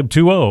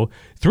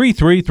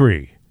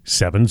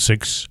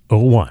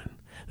 520-333-7601.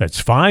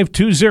 That's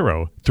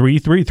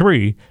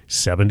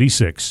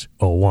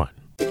 520-333-7601.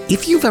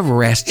 If you've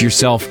ever asked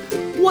yourself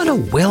what a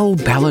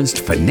well-balanced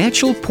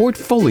financial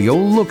portfolio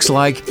looks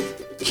like,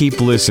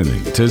 keep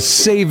listening to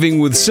Saving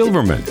with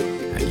Silverman,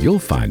 and you'll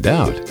find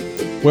out.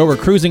 Well, we're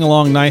cruising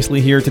along nicely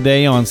here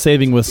today on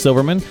Saving with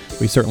Silverman.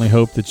 We certainly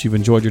hope that you've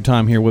enjoyed your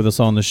time here with us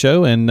on the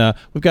show, and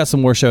we've got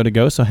some more show to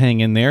go, so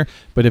hang in there.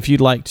 But if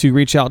you'd like to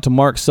reach out to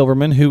Mark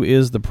Silverman, who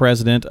is the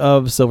president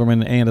of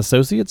Silverman and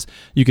Associates,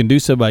 you can do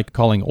so by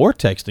calling or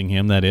texting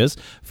him, that is,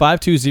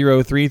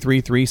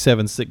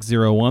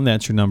 520-333-7601.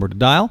 That's your number to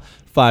dial,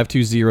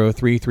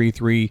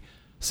 520-333-7601.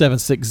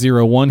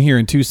 7601 here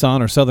in Tucson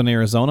or Southern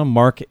Arizona.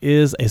 Mark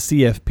is a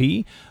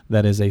CFP,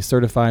 that is a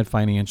certified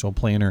financial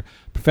planner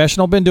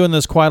professional. Been doing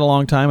this quite a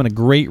long time and a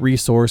great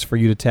resource for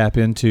you to tap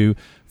into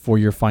for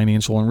your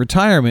financial and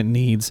retirement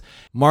needs.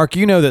 Mark,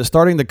 you know that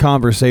starting the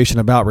conversation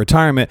about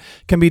retirement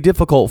can be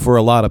difficult for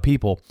a lot of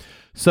people.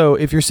 So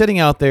if you're sitting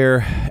out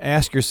there,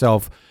 ask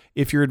yourself,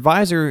 if your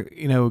advisor,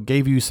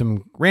 gave you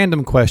some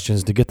random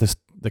questions to get the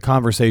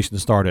conversation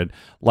started,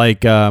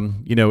 like,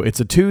 it's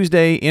a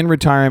Tuesday in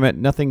retirement,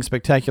 nothing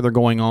spectacular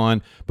going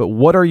on, but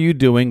what are you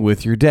doing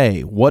with your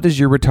day? What does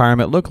your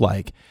retirement look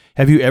like?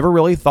 Have you ever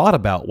really thought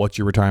about what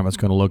your retirement's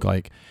going to look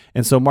like?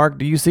 And so, Mark,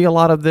 do you see a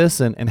lot of this,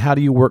 and how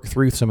do you work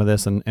through some of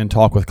this and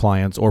talk with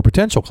clients or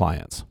potential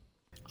clients?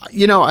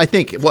 I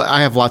think,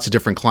 I have lots of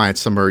different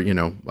clients. Some are,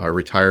 are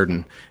retired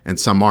and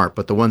some aren't.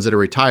 But the ones that are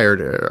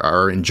retired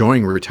are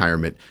enjoying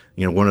retirement.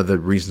 One of the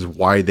reasons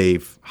why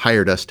they've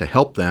hired us to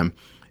help them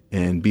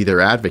and be their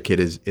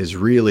advocate is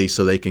really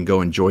so they can go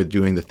enjoy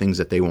doing the things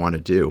that they want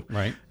to do.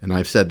 Right. And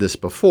I've said this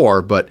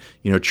before, but,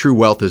 true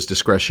wealth is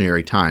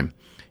discretionary time.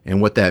 And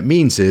what that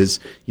means is,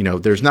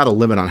 there's not a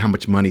limit on how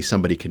much money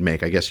somebody can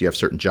make. I guess you have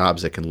certain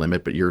jobs that can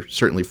limit, but you're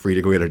certainly free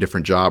to go get a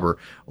different job,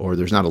 or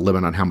there's not a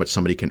limit on how much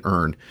somebody can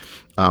earn.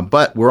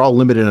 But we're all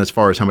limited as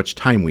far as how much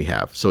time we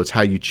have. So it's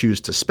how you choose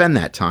to spend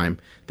that time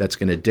that's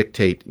going to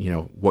dictate,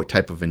 what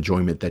type of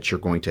enjoyment that you're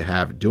going to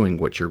have doing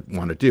what you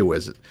want to do.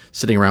 Is it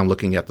sitting around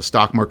looking at the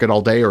stock market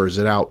all day, or is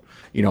it out,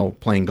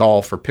 playing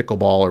golf or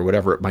pickleball or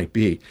whatever it might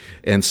be?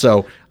 And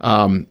so,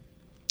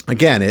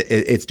 again,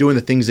 it's doing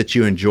the things that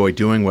you enjoy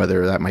doing,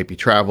 whether that might be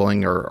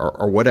traveling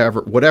or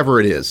whatever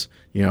it is.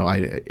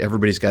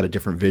 Everybody's got a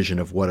different vision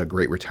of what a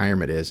great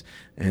retirement is,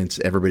 and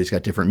everybody's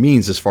got different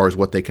means as far as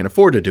what they can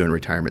afford to do in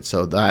retirement.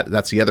 So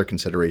that's the other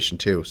consideration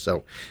too.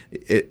 So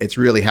it's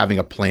really having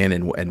a plan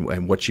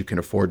and what you can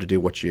afford to do,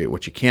 what you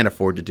can't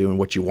afford to do, and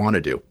what you want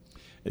to do.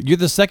 You're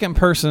the second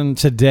person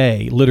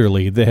today,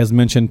 literally, that has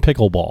mentioned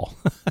pickleball.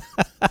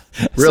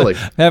 Really?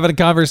 So, having a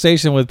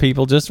conversation with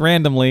people just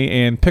randomly,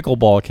 and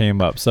pickleball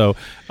came up. So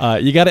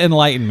you got to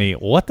enlighten me.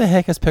 What the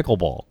heck is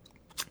pickleball?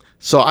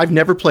 So I've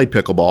never played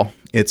pickleball.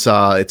 It's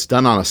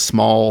done on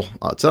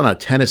it's on a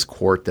tennis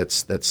court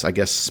that's I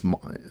guess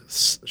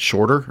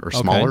shorter or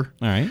smaller.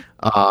 Okay.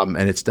 All right.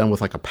 And it's done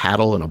with like a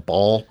paddle and a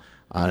ball.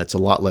 It's a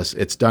lot less.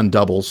 It's done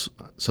doubles,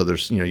 so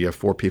there's you have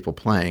 4 people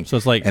playing. So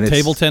it's like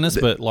table tennis,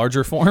 but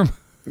larger form.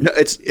 No,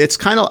 it's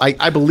kind of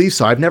I believe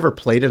so. I've never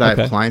played it. I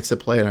Okay. have clients that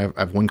play it. I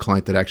have one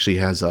client that actually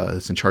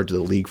is in charge of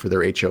the league for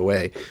their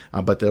HOA.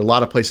 But there, a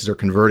lot of places are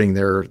converting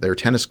their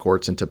tennis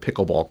courts into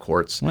pickleball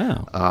courts.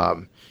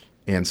 Wow.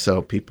 And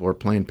so people are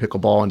playing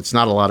pickleball, and it's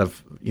not a lot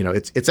of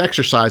it's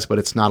exercise, but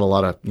it's not a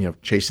lot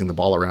of chasing the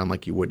ball around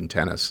like you would in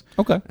tennis.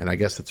 Okay. And I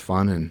guess it's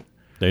fun. And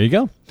There you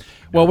go.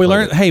 Well, we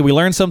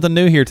learned something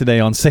new here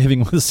today on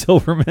Saving with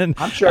Silverman.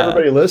 I'm sure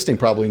everybody listening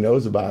probably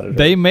knows about it.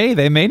 They may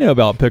know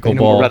about They know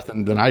more pickleball. about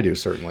it than I do.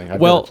 Certainly,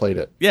 I've never played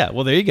it. Yeah,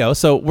 well, there you go.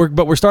 So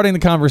we're starting the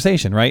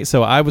conversation, right?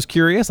 So I was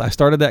curious. I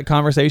started that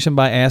conversation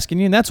by asking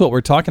you, and that's what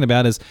we're talking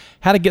about is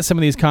how to get some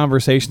of these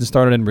conversations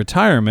started in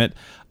retirement.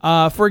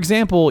 For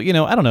example,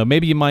 I don't know,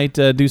 maybe you might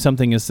do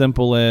something as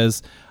simple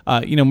as,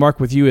 Mark,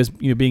 with you as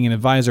being an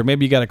advisor,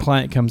 maybe you got a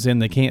client comes in,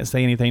 they can't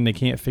say anything, they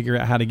can't figure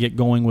out how to get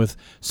going with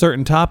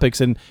certain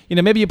topics, and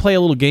maybe you play a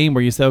little game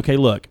where you say, okay,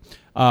 look,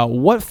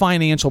 what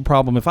financial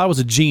problem, if I was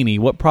a genie,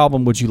 what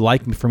problem would you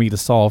like for me to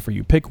solve for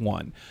you? Pick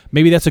one.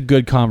 Maybe that's a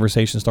good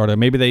conversation starter.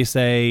 Maybe they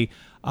say,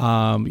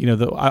 I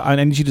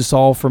need you to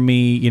solve for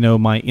me,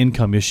 my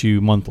income issue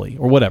monthly,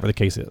 or whatever the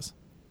case is.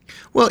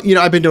 Well,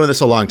 I've been doing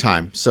this a long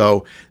time.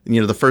 So,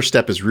 the first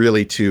step is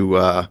really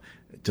to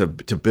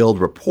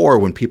build rapport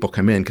when people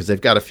come in, because they've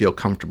got to feel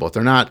comfortable. If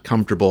they're not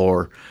comfortable,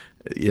 or,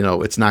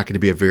 it's not going to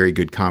be a very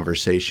good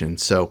conversation.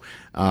 So,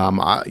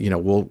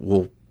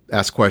 we'll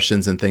ask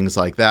questions and things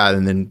like that,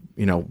 and then,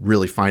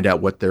 really find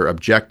out what their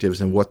objectives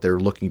and what they're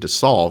looking to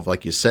solve.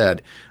 Like you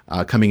said,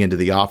 coming into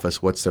the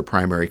office, what's their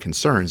primary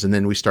concerns? And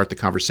then we start the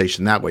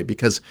conversation that way,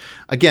 because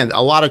again,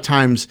 a lot of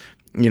times,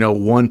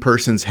 one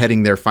person's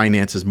heading their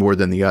finances more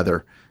than the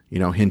other.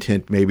 Hint,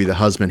 hint, maybe the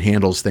husband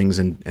handles things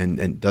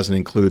and doesn't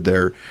include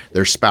their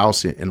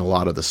spouse in a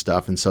lot of the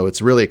stuff. And so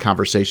it's really a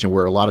conversation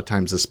where a lot of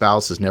times the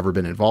spouse has never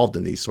been involved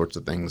in these sorts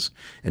of things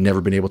and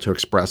never been able to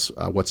express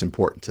what's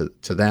important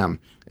to them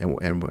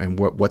and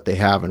what they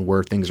have and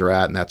where things are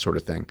at and that sort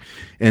of thing.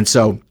 And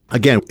so,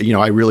 again,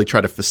 I really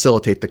try to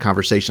facilitate the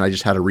conversation. I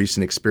just had a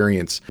recent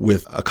experience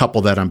with a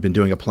couple that I've been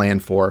doing a plan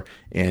for,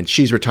 and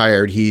she's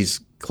retired.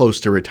 He's close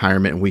to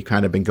retirement, and we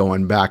kind of been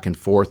going back and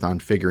forth on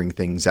figuring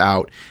things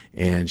out.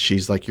 And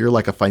she's like, "You're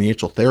like a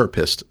financial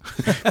therapist,"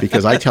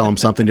 because I tell him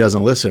something, he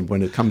doesn't listen.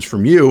 When it comes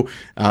from you,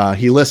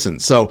 he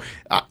listens. So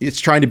it's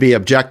trying to be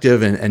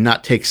objective and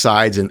not take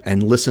sides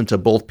and listen to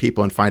both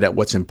people and find out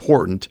what's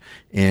important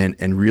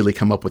and really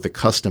come up with a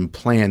custom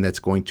plan that's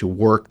going to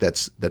work,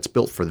 that's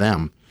built for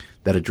them,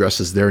 that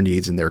addresses their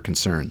needs and their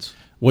concerns.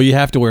 Well, you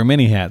have to wear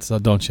many hats,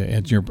 don't you,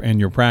 in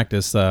your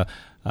practice?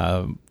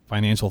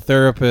 Financial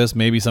therapist,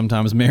 maybe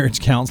sometimes marriage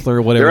counselor,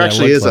 whatever. There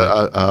actually is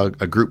like.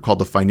 a group called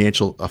the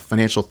Financial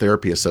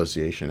Therapy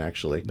Association.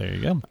 Actually, There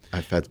you go.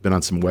 I've been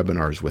on some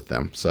webinars with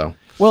them. So.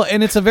 Well,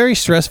 and it's a very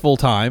stressful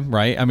time,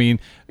 right? I mean,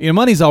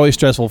 money's always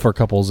stressful for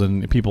couples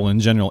and people in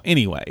general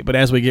anyway. But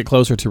as we get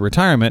closer to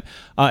retirement,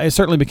 it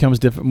certainly becomes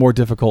more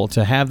difficult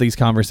to have these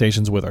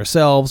conversations with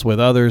ourselves, with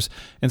others,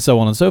 and so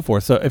on and so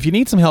forth. So if you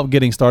need some help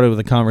getting started with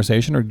a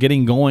conversation or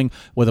getting going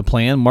with a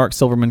plan, Mark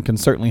Silverman can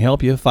certainly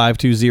help you.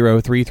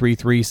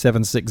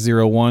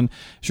 520-333-7601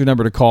 is your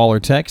number to call or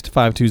text,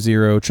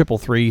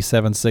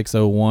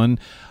 520-333-7601.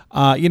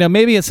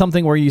 Maybe it's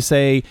something where you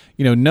say,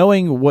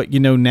 knowing what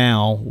you know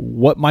now,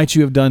 what might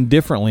you have done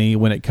differently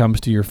when it comes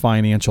to your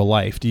financial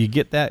life? Do you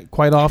get that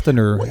quite often,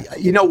 or?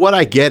 What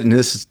I get, and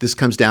this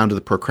comes down to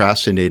the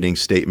procrastinating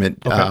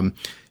statement. Okay.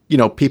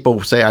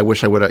 People say, "I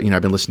wish I would have."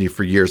 I've been listening to you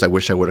for years. I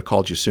wish I would have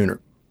called you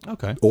sooner.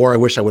 Okay. Or I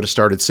wish I would have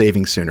started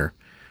saving sooner.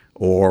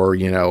 Or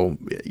you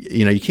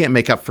can't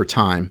make up for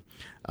time.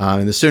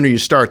 And the sooner you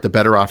start, the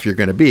better off you're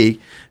going to be.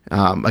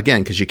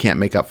 Again, because you can't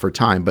make up for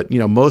time. But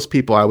most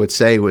people, I would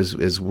say,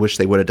 is wish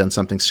they would have done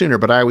something sooner.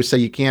 But I always say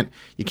you can't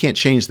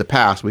change the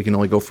past. We can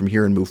only go from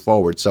here and move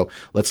forward. So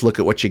let's look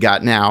at what you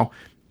got now,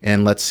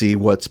 and let's see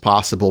what's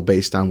possible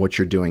based on what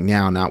you're doing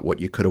now, not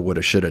what you could have, would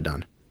have, should have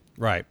done.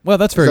 Right. Well,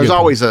 that's very.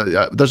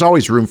 There's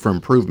always room for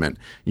improvement.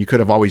 You could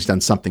have always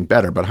done something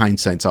better, but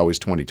hindsight's always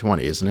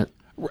 20/20, isn't it?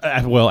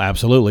 Well,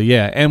 absolutely,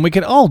 yeah. And we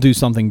could all do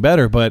something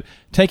better, but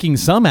taking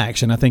some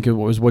action, I think it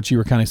was what you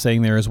were kind of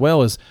saying there as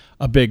well, is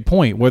a big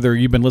point. Whether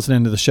you've been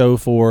listening to the show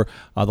for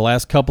the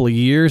last couple of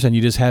years and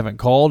you just haven't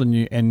called,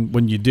 and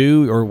when you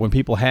do, or when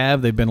people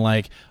have, they've been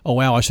like, "Oh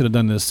wow, I should have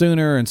done this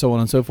sooner," and so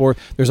on and so forth.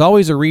 There's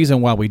always a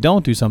reason why we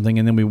don't do something,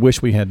 and then we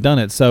wish we had done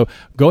it. So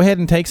go ahead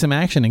and take some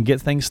action and get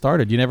things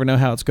started. You never know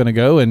how it's going to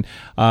go, and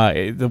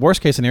the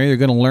worst case scenario, you're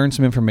going to learn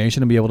some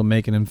information and be able to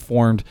make an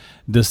informed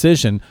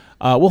decision.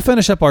 We'll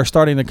finish up our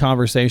starting the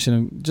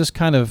conversation just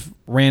kind of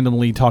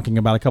randomly talking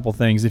about a couple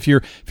things. If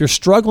you're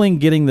struggling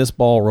getting this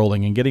ball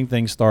rolling and getting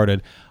things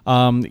started,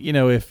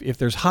 if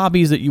there's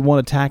hobbies that you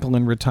want to tackle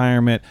in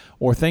retirement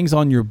or things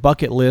on your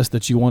bucket list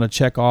that you want to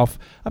check off,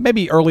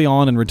 maybe early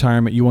on in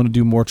retirement you want to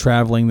do more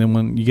traveling than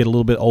when you get a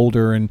little bit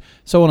older and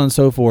so on and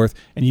so forth,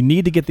 and you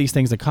need to get these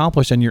things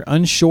accomplished and you're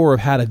unsure of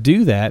how to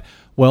do that,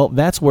 Well,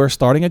 that's where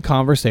starting a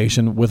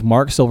conversation with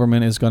Mark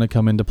Silverman is going to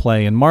come into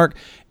play. And Mark,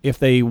 if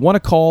they want to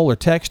call or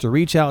text or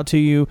reach out to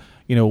you,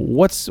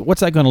 what's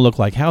that going to look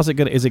like? How's it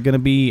going? Is it going to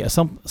be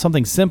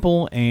something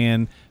simple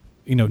and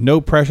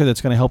no pressure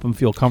that's going to help them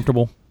feel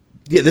comfortable?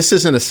 Yeah, this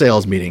isn't a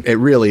sales meeting. It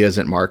really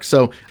isn't, Mark.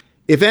 So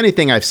if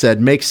anything I've said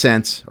makes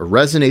sense or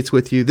resonates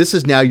with you, this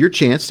is now your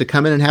chance to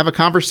come in and have a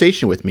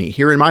conversation with me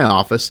here in my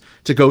office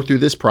to go through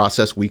this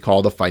process we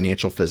call the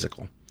financial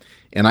physical.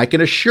 And I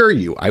can assure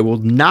you, I will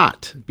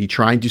not be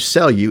trying to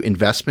sell you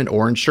investment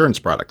or insurance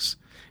products.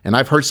 And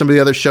I've heard some of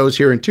the other shows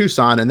here in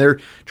Tucson, and they're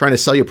trying to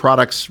sell you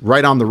products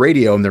right on the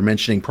radio, and they're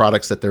mentioning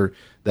products that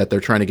they're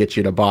trying to get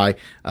you to buy.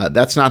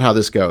 That's not how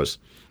this goes.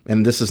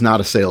 And this is not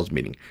a sales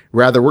meeting.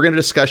 Rather, we're going to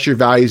discuss your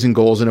values and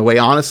goals in a way,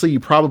 honestly, you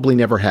probably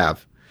never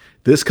have.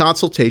 This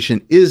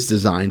consultation is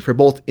designed for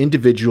both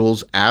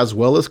individuals as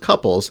well as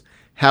couples.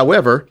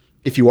 However,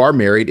 if you are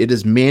married, it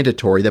is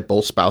mandatory that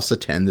both spouses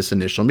attend this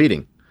initial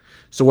meeting.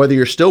 So whether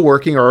you're still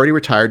working or already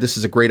retired, this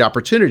is a great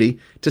opportunity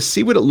to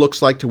see what it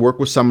looks like to work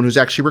with someone who's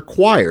actually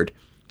required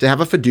to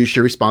have a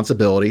fiduciary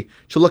responsibility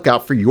to look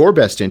out for your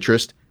best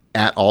interest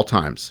at all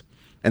times.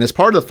 And as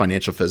part of the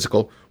financial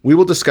physical, we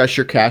will discuss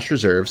your cash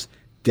reserves,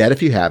 debt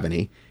if you have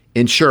any,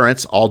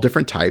 insurance, all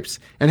different types,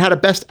 and how to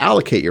best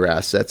allocate your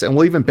assets. And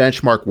we'll even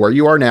benchmark where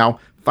you are now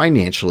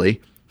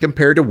financially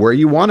compared to where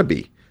you want to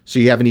be, so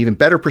you have an even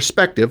better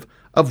perspective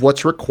of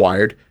what's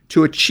required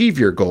to achieve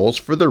your goals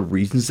for the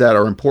reasons that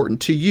are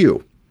important to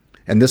you.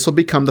 And this will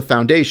become the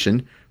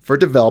foundation for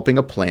developing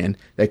a plan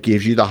that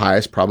gives you the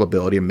highest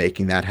probability of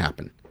making that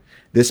happen.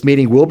 This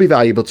meeting will be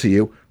valuable to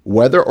you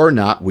whether or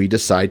not we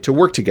decide to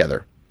work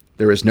together.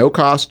 There is no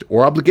cost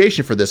or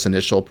obligation for this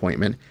initial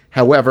appointment.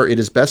 However, it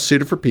is best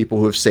suited for people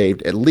who have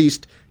saved at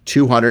least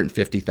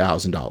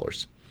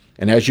 $250,000.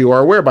 And as you are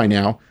aware by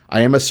now,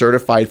 I am a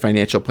certified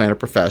financial planner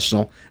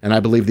professional, and I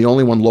believe the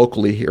only one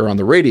locally here on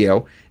the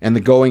radio, and the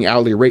going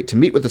hourly rate to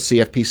meet with a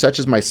CFP such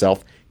as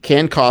myself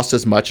can cost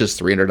as much as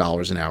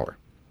 $300 an hour.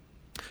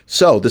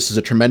 So this is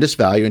a tremendous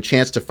value and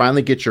chance to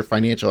finally get your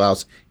financial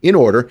house in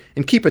order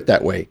and keep it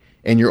that way.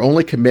 And your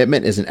only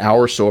commitment is an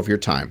hour or so of your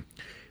time.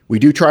 We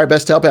do try our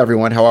best to help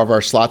everyone. However,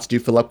 our slots do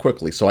fill up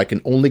quickly, so I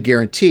can only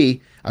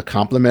guarantee a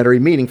complimentary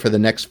meeting for the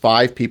next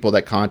 5 people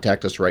that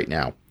contact us right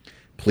now.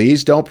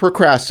 Please don't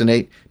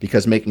procrastinate,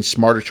 because making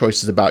smarter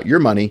choices about your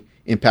money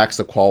impacts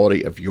the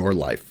quality of your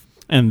life.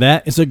 And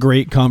that is a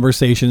great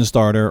conversation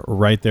starter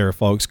right there,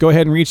 folks. Go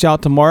ahead and reach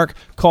out to Mark.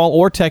 Call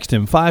or text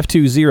him,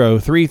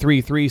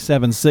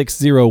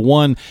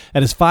 520-333-7601.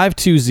 That is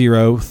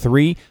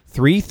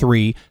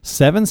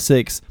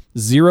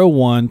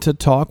 520-333-7601 to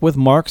talk with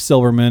Mark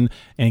Silverman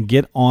and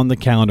get on the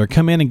calendar.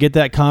 Come in and get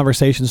that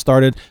conversation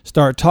started.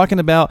 Start talking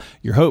about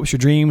your hopes, your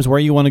dreams, where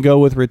you want to go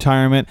with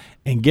retirement,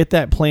 and get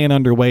that plan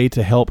underway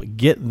to help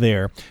get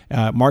there.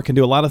 Mark can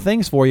do a lot of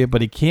things for you,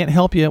 but he can't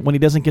help you when he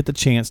doesn't get the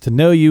chance to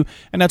know you,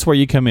 and that's where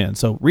you come in.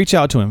 So reach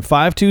out to him,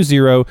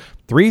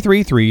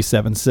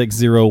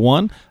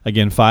 520-333-7601.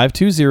 Again,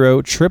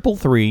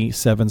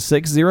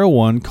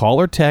 520-333-7601.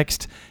 Call or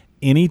text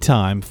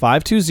anytime,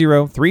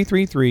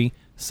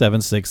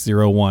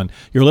 520-333-7601.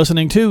 You're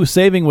listening to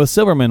Saving with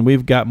Silverman.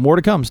 We've got more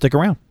to come. Stick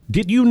around.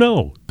 Did you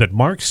know that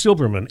Mark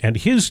Silverman and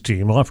his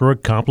team offer a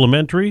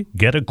complimentary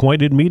Get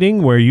Acquainted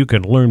meeting where you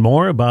can learn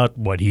more about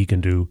what he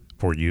can do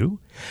for you?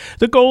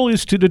 The goal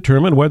is to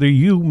determine whether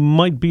you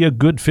might be a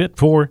good fit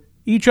for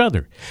each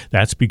other.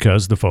 That's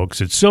because the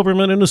folks at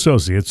Silverman &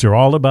 Associates are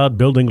all about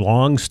building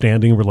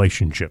long-standing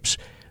relationships.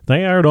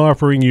 They aren't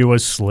offering you a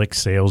slick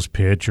sales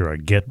pitch or a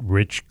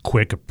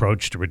get-rich-quick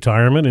approach to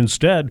retirement.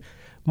 Instead,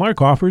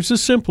 Mark offers a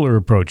simpler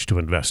approach to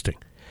investing.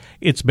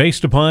 It's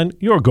based upon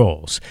your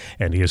goals,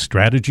 and his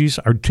strategies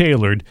are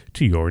tailored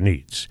to your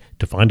needs.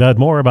 To find out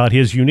more about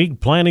his unique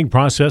planning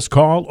process,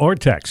 call or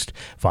text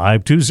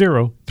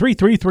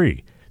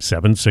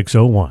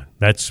 520-333-7601.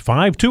 That's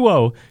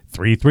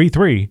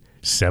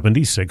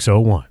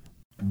 520-333-7601.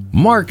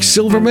 Mark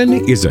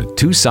Silverman is a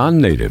Tucson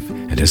native,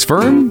 and his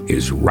firm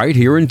is right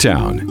here in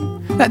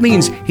town. That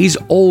means he's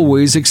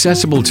always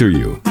accessible to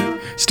you.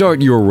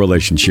 Start your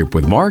relationship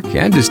with Mark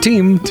and his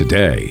team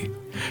today.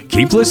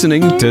 Keep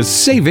listening to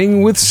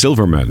Saving with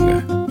Silverman.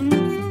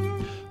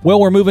 Well,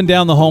 we're moving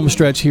down the home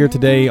stretch here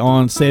today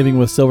on Saving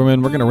with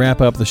Silverman. We're going to wrap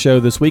up the show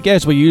this week,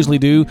 as we usually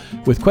do,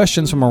 with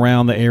questions from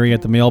around the area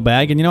at the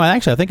mailbag. And, I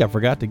think I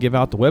forgot to give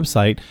out the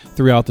website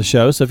throughout the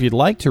show. So if you'd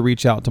like to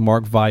reach out to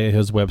Mark via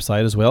his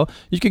website as well,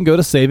 you can go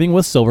to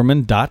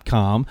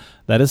savingwithsilverman.com.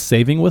 That is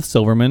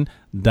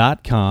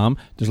savingwithsilverman.com.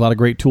 There's a lot of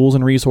great tools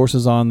and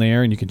resources on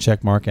there, and you can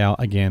check Mark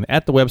out again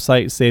at the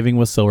website,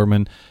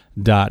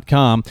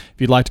 savingwithsilverman.com. If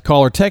you'd like to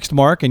call or text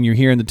Mark and you're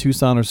here in the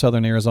Tucson or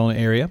Southern Arizona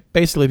area,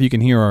 basically if you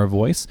can hear our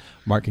voice,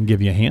 Mark can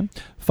give you a hand.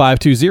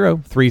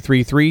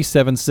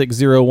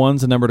 520-333-7601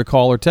 is the number to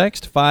call or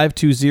text.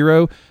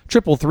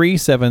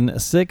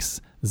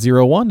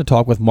 520-333-7601 to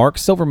talk with Mark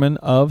Silverman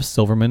of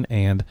Silverman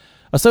 &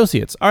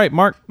 Associates. All right,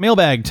 Mark,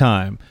 mailbag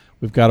time.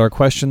 We've got our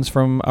questions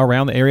from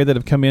around the area that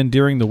have come in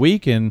during the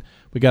week, and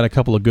we got a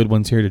couple of good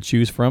ones here to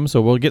choose from.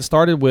 So we'll get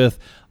started with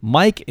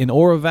Mike in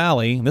Oro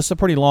Valley. This is a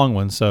pretty long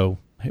one, so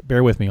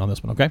bear with me on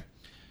this one, okay?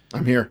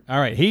 I'm here. All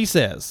right, he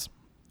says,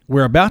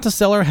 we're about to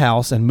sell our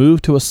house and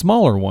move to a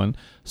smaller one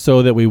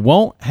so that we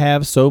won't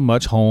have so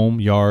much home,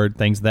 yard,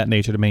 things of that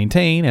nature to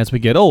maintain as we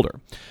get older.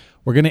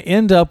 We're going to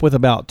end up with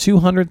about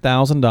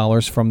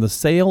 $200,000 from the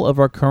sale of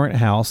our current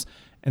house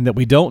and that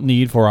we don't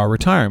need for our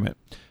retirement.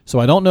 So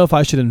I don't know if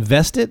I should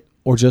invest it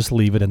or just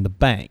leave it in the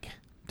bank.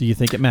 Do you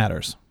think it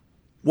matters?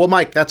 Well,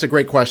 Mike, that's a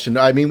great question.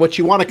 I mean, what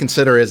you want to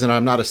consider is, and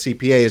I'm not a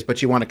CPA,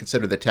 but you want to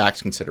consider the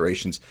tax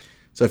considerations.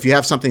 So if you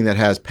have something that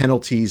has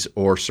penalties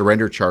or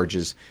surrender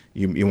charges,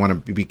 you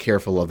want to be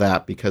careful of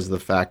that because of the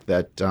fact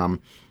that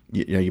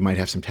you might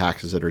have some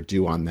taxes that are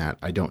due on that.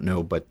 I don't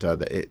know, but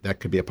that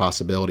could be a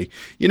possibility.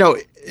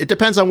 It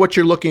depends on what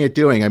you're looking at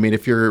doing. I mean,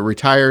 if you're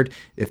retired,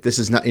 if this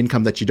is not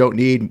income that you don't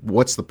need,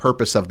 what's the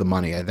purpose of the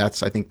money? I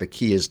think the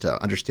key is to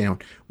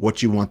understand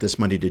what you want this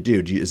money to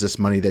do. Is this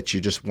money that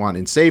you just want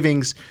in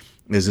savings?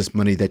 Is this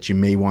money that you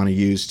may want to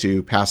use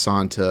to pass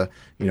on to,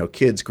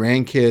 kids,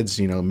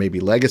 grandkids, maybe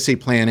legacy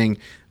planning?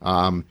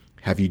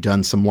 Have you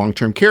done some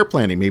long-term care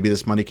planning? Maybe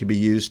this money could be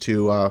used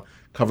to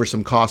cover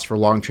some costs for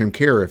long-term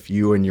care if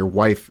you and your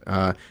wife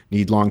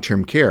need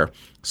long-term care.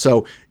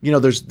 So,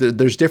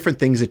 there's different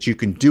things that you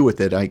can do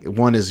with it.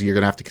 One is you're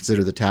going to have to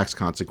consider the tax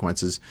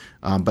consequences.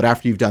 But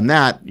after you've done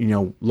that,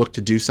 look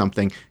to do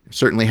something.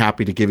 Certainly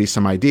happy to give you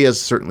some ideas.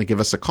 Certainly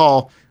give us a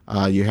call.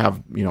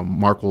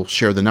 Mark will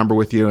share the number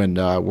with you, and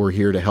we're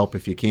here to help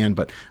if you can.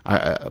 But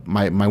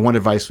my one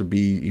advice would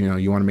be,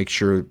 you want to make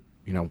sure,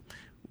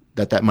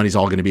 that money's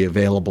all going to be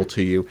available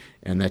to you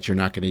and that you're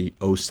not going to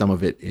owe some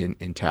of it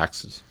in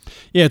taxes.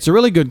 Yeah, it's a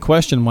really good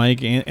question,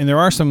 Mike. And there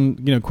are some,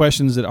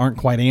 questions that aren't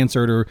quite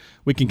answered, or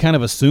we can kind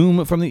of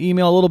assume from the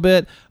email a little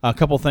bit. A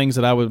couple things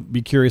that I would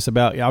be curious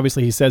about.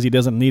 Obviously, he says he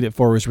doesn't need it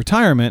for his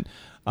retirement.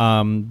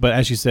 But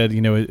as you said,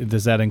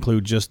 does that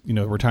include just,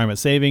 retirement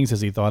savings?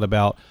 Has he thought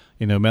about,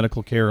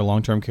 medical care or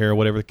long-term care,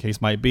 whatever the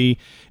case might be?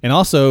 And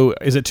also,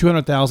 is it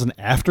 $200,000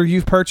 after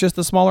you've purchased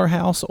the smaller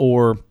house,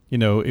 or, are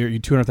you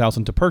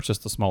 $200,000 to purchase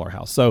the smaller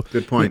house? So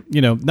good point.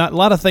 Not a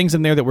lot of things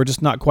in there that we're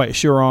just not quite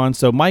sure on.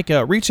 So Mike,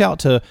 reach out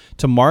to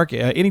Mark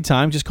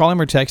anytime. Just call him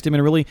or text him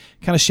and really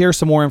kind of share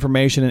some more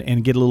information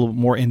and get a little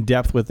more in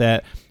depth with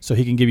that, so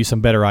he can give you some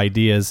better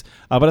ideas.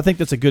 But I think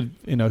that's a good,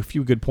 a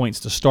few good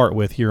points to start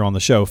with here on the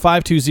show.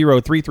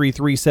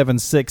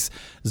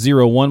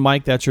 520-333-7601.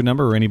 Mike, that's your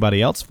number, or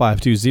anybody else.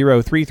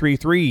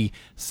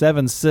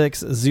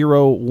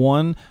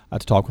 520-333-7601 to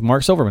talk with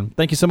Mark Silverman.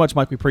 Thank you so much,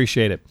 Mike. We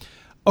appreciate it.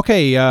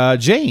 Okay,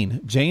 Jane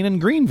in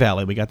Green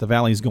Valley. We got the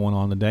valleys going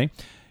on today.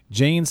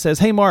 Jane says,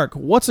 hey, Mark,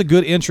 what's a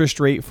good interest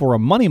rate for a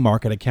money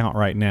market account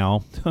right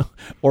now?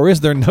 Or is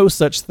there no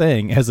such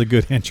thing as a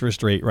good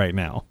interest rate right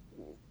now?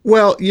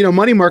 Well,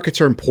 money markets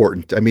are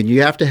important. I mean,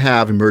 you have to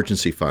have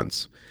emergency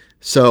funds.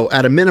 So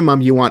at a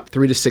minimum, you want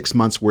 3 to 6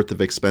 months worth of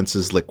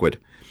expenses liquid.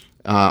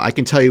 I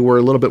can tell you we're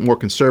a little bit more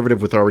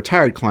conservative with our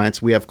retired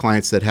clients. We have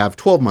clients that have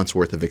 12 months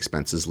worth of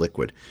expenses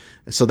liquid.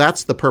 So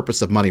that's the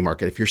purpose of money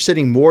market. If you're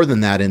sitting more than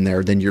that in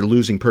there, then you're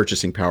losing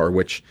purchasing power,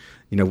 which,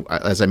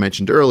 as I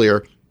mentioned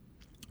earlier,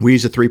 we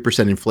use a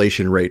 3%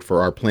 inflation rate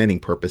for our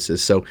planning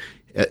purposes. So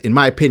in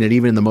my opinion,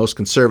 even in the most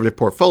conservative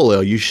portfolio,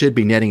 you should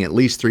be netting at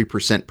least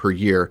 3% per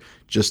year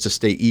just to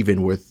stay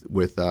even with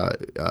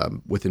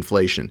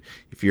inflation.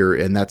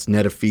 And that's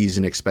net of fees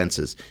and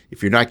expenses.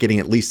 If you're not getting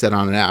at least that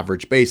on an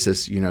average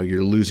basis,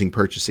 you're losing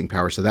purchasing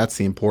power. So that's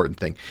the important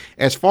thing.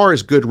 As far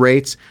as good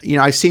rates,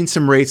 I've seen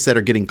some rates that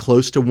are getting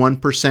close to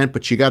 1%,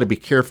 but you got to be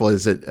careful.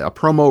 Is it a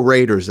promo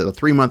rate, or is it a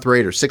 3-month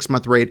rate or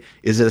 6-month rate?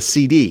 Is it a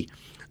CD?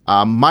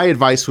 My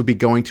advice would be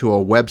going to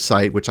a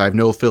website, which I have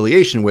no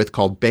affiliation with,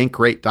 called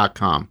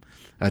bankrate.com.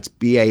 That's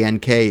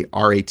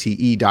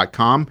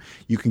bankrate.com.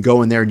 You can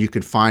go in there and you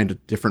can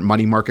find different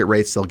money market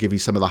rates. They'll give you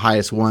some of the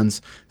highest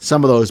ones.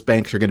 Some of those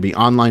banks are going to be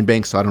online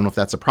banks, so I don't know if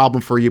that's a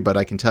problem for you, but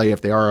I can tell you if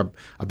they are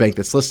a bank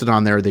that's listed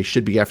on there, they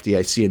should be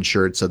FDIC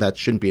insured, so that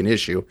shouldn't be an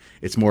issue.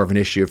 It's more of an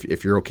issue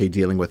if you're okay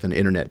dealing with an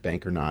internet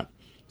bank or not.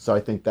 So I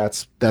think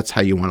that's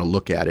how you want to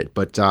look at it.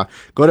 But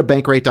go to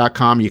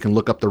bankrate.com. You can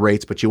look up the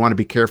rates, but you want to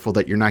be careful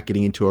that you're not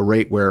getting into a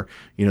rate where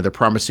they're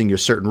promising you a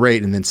certain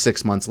rate, and then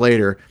 6 months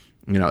later,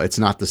 it's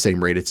not the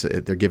same rate.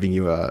 They're giving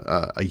you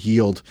a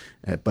yield,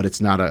 but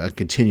it's not a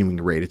continuing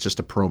rate. It's just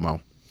a promo.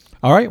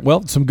 All right.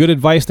 Well, some good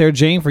advice there,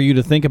 Jane, for you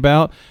to think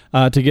about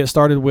to get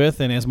started with.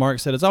 And as Mark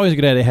said, it's always a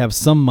good idea to have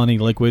some money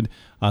liquid,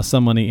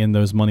 some money in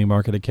those money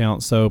market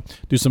accounts. So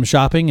do some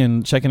shopping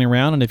and checking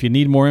around. And if you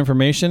need more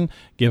information,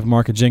 give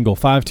Mark a jingle.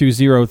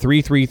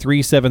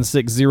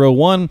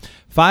 520-333-7601,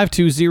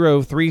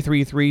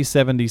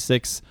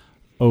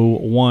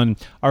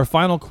 520-333-7601. Our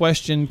final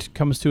question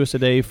comes to us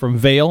today from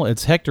Vail.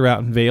 It's Hector out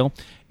in Vail.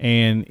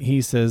 And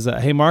he says,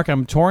 hey, Mark,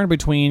 I'm torn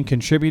between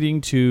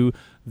contributing to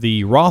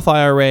the Roth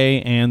IRA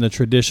and the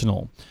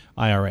traditional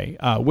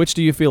IRA. Which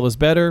do you feel is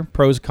better?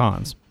 Pros,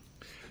 cons?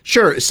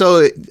 Sure.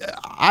 So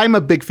I'm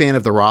a big fan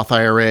of the Roth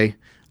IRA.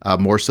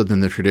 more so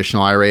than the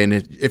traditional IRA. And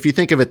if you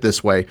think of it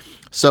this way,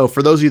 so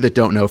for those of you that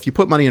don't know, if you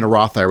put money in a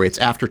Roth IRA, it's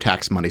after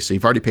tax money. So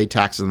you've already paid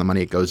taxes on the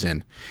money it goes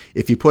in.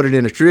 If you put it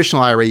in a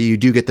traditional IRA, you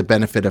do get the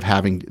benefit of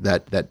having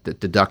that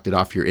deducted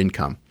off your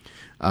income,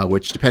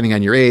 which depending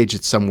on your age,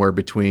 it's somewhere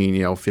between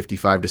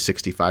 $5,500 to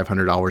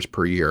 $6,500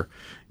 per year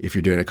if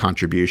you're doing a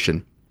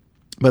contribution.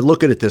 But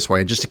look at it this way,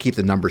 and just to keep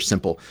the numbers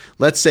simple,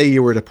 let's say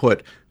you were to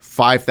put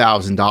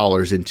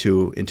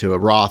 $5,000 into a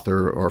Roth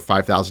or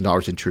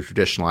 $5,000 into a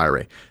traditional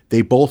IRA.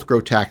 They both grow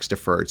tax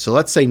deferred. So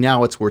let's say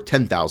now it's worth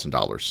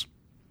 $10,000.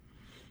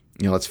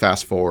 Let's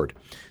fast forward.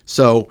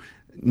 So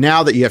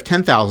now that you have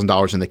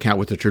 $10,000 in the account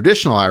with the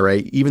traditional IRA,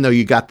 even though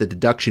you got the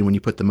deduction when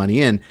you put the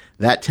money in,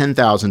 that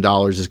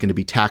 $10,000 is going to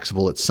be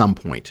taxable at some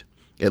point,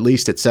 at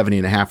least at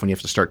 70.5 when you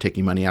have to start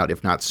taking money out,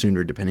 if not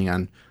sooner, depending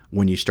on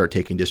when you start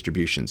taking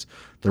distributions.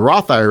 The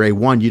Roth IRA,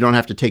 one, you don't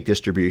have to take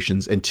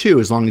distributions, and two,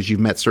 as long as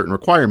you've met certain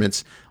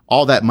requirements,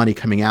 all that money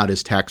coming out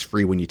is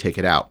tax-free when you take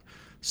it out.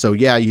 So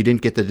yeah, you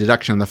didn't get the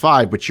deduction on the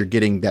 5, but you're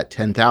getting that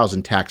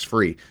 $10,000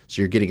 tax-free.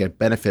 So you're getting a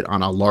benefit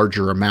on a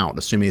larger amount,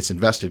 assuming it's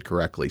invested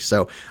correctly.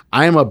 So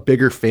I am a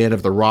bigger fan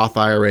of the Roth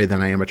IRA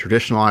than I am a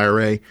traditional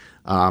IRA,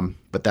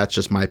 but that's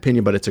just my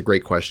opinion, but it's a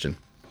great question.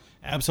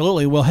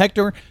 Absolutely. Well,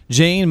 Hector,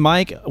 Jane,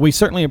 Mike, we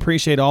certainly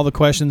appreciate all the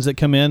questions that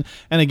come in.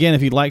 And again,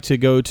 if you'd like to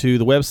go to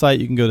the website,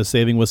 you can go to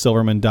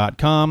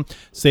savingwithsilverman.com,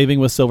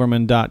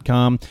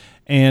 savingwithsilverman.com.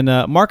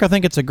 And Mark, I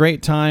think it's a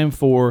great time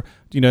for,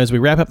 as we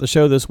wrap up the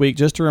show this week,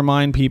 just to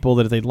remind people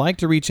that if they'd like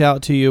to reach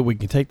out to you, we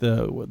can take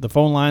the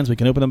phone lines, we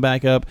can open them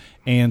back up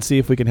and see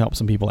if we can help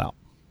some people out.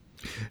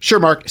 Sure,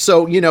 Mark.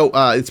 So,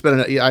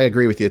 I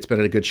agree with you. It's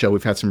been a good show.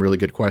 We've had some really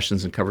good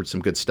questions and covered some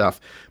good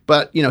stuff.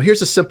 But,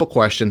 here's a simple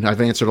question.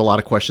 I've answered a lot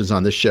of questions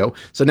on this show.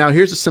 So now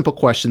here's a simple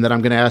question that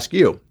I'm going to ask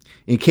you.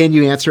 And can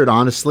you answer it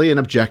honestly and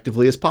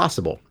objectively as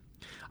possible?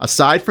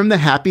 Aside from the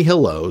happy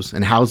hellos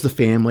and how's the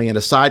family, and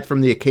aside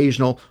from the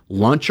occasional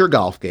lunch or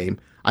golf game,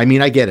 I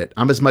get it.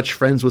 I'm as much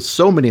friends with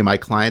so many of my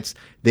clients,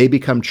 they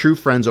become true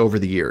friends over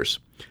the years.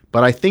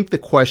 But I think the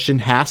question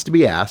has to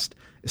be asked,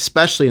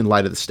 especially in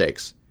light of the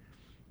stakes.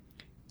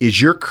 Is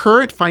your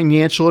current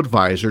financial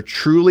advisor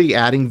truly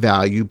adding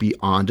value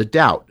beyond a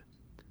doubt?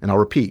 And I'll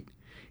repeat,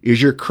 is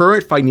your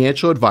current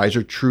financial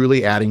advisor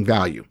truly adding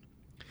value?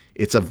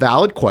 It's a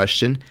valid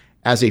question,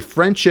 as a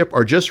friendship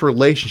or just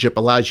relationship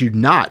allows you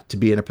not to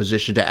be in a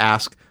position to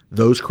ask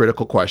those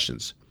critical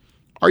questions.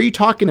 Are you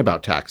talking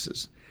about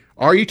taxes?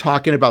 Are you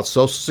talking about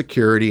Social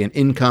Security and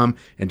income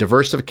and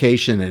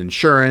diversification and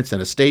insurance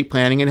and estate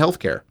planning and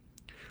healthcare?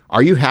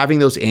 Are you having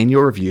those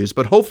annual reviews,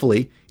 but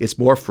hopefully it's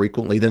more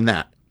frequently than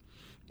that?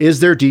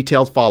 Is there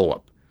detailed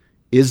follow-up?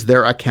 Is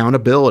there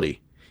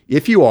accountability?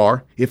 If you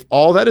are, if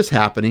all that is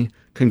happening,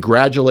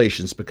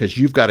 congratulations, because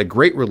you've got a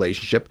great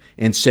relationship,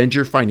 and send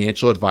your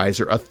financial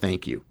advisor a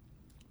thank you.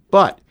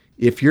 But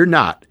if you're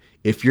not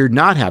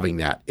having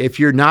that, if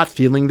you're not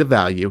feeling the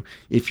value,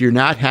 if you're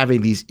not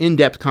having these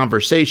in-depth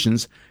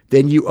conversations,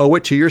 then you owe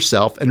it to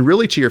yourself and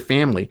really to your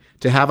family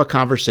to have a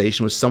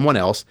conversation with someone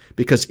else,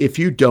 because if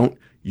you don't,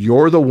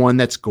 you're the one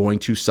that's going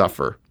to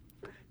suffer.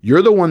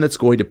 You're the one that's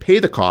going to pay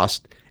the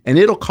cost, and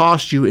it'll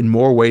cost you in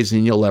more ways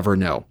than you'll ever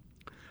know.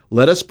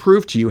 Let us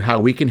prove to you how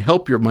we can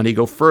help your money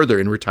go further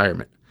in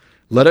retirement.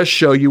 Let us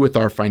show you with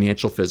our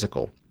financial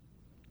physical.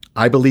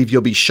 I believe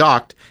you'll be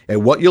shocked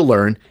at what you'll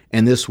learn,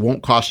 and this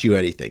won't cost you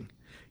anything.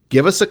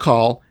 Give us a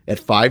call at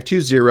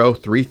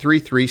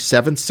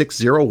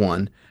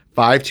 520-333-7601,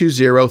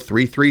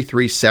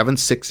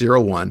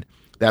 520-333-7601.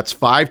 That's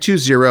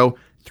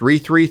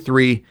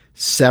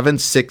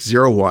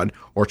 520-333-7601,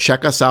 or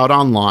check us out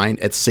online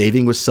at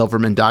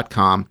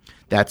savingwithsilverman.com.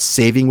 That's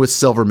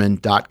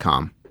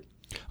savingwithsilverman.com.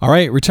 All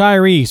right,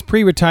 retirees,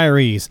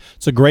 pre-retirees.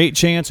 It's a great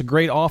chance, a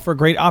great offer,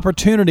 great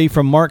opportunity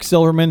from Mark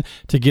Silverman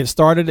to get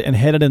started and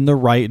headed in the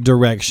right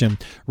direction.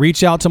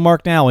 Reach out to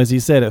Mark now, as he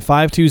said, at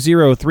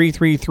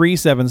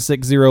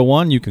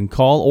 520-333-7601. You can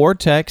call or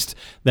text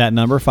that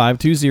number,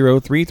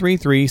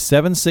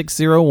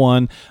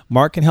 520-333-7601.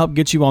 Mark can help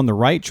get you on the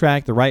right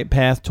track, the right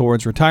path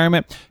towards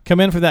retirement. Come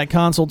in for that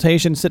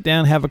consultation, sit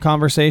down, have a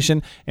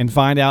conversation, and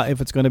find out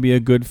if it's going to be a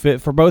good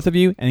fit for both of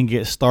you, and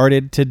get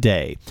started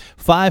today.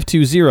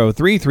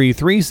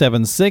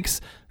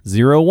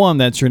 520-333-7601.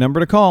 That's your number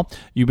to call.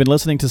 You've been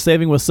listening to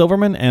Saving with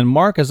Silverman, and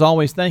Mark, as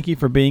always, thank you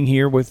for being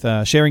here with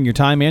sharing your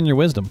time and your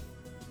wisdom.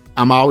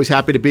 I'm always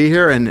happy to be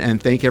here,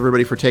 and thank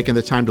everybody for taking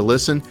the time to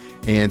listen,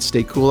 and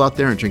stay cool out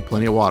there and drink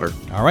plenty of water.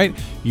 All right.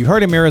 You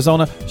heard him,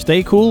 Arizona.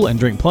 Stay cool and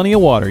drink plenty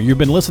of water. You've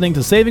been listening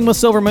to Saving with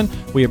Silverman.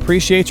 We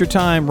appreciate your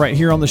time right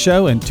here on the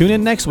show, and tune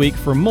in next week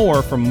for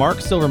more from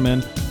Mark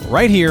Silverman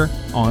right here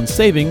on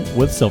Saving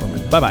with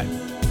Silverman. Bye-bye.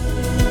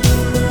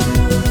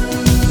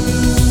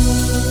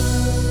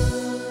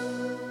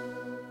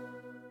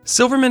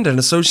 Silverman &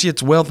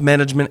 Associates Wealth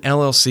Management,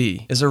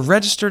 LLC is a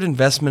registered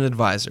investment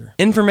advisor.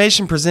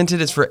 Information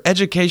presented is for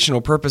educational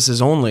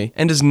purposes only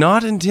and does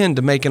not intend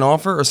to make an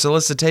offer or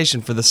solicitation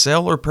for the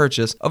sale or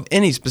purchase of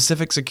any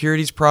specific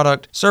securities,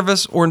 product,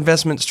 service, or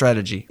investment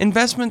strategy.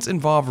 Investments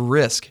involve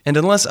risk and,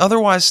 unless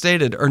otherwise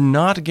stated, are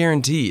not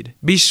guaranteed.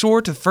 Be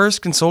sure to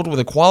first consult with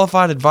a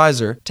qualified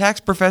advisor, tax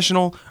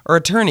professional, or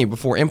attorney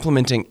before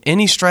implementing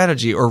any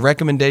strategy or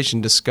recommendation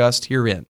discussed herein.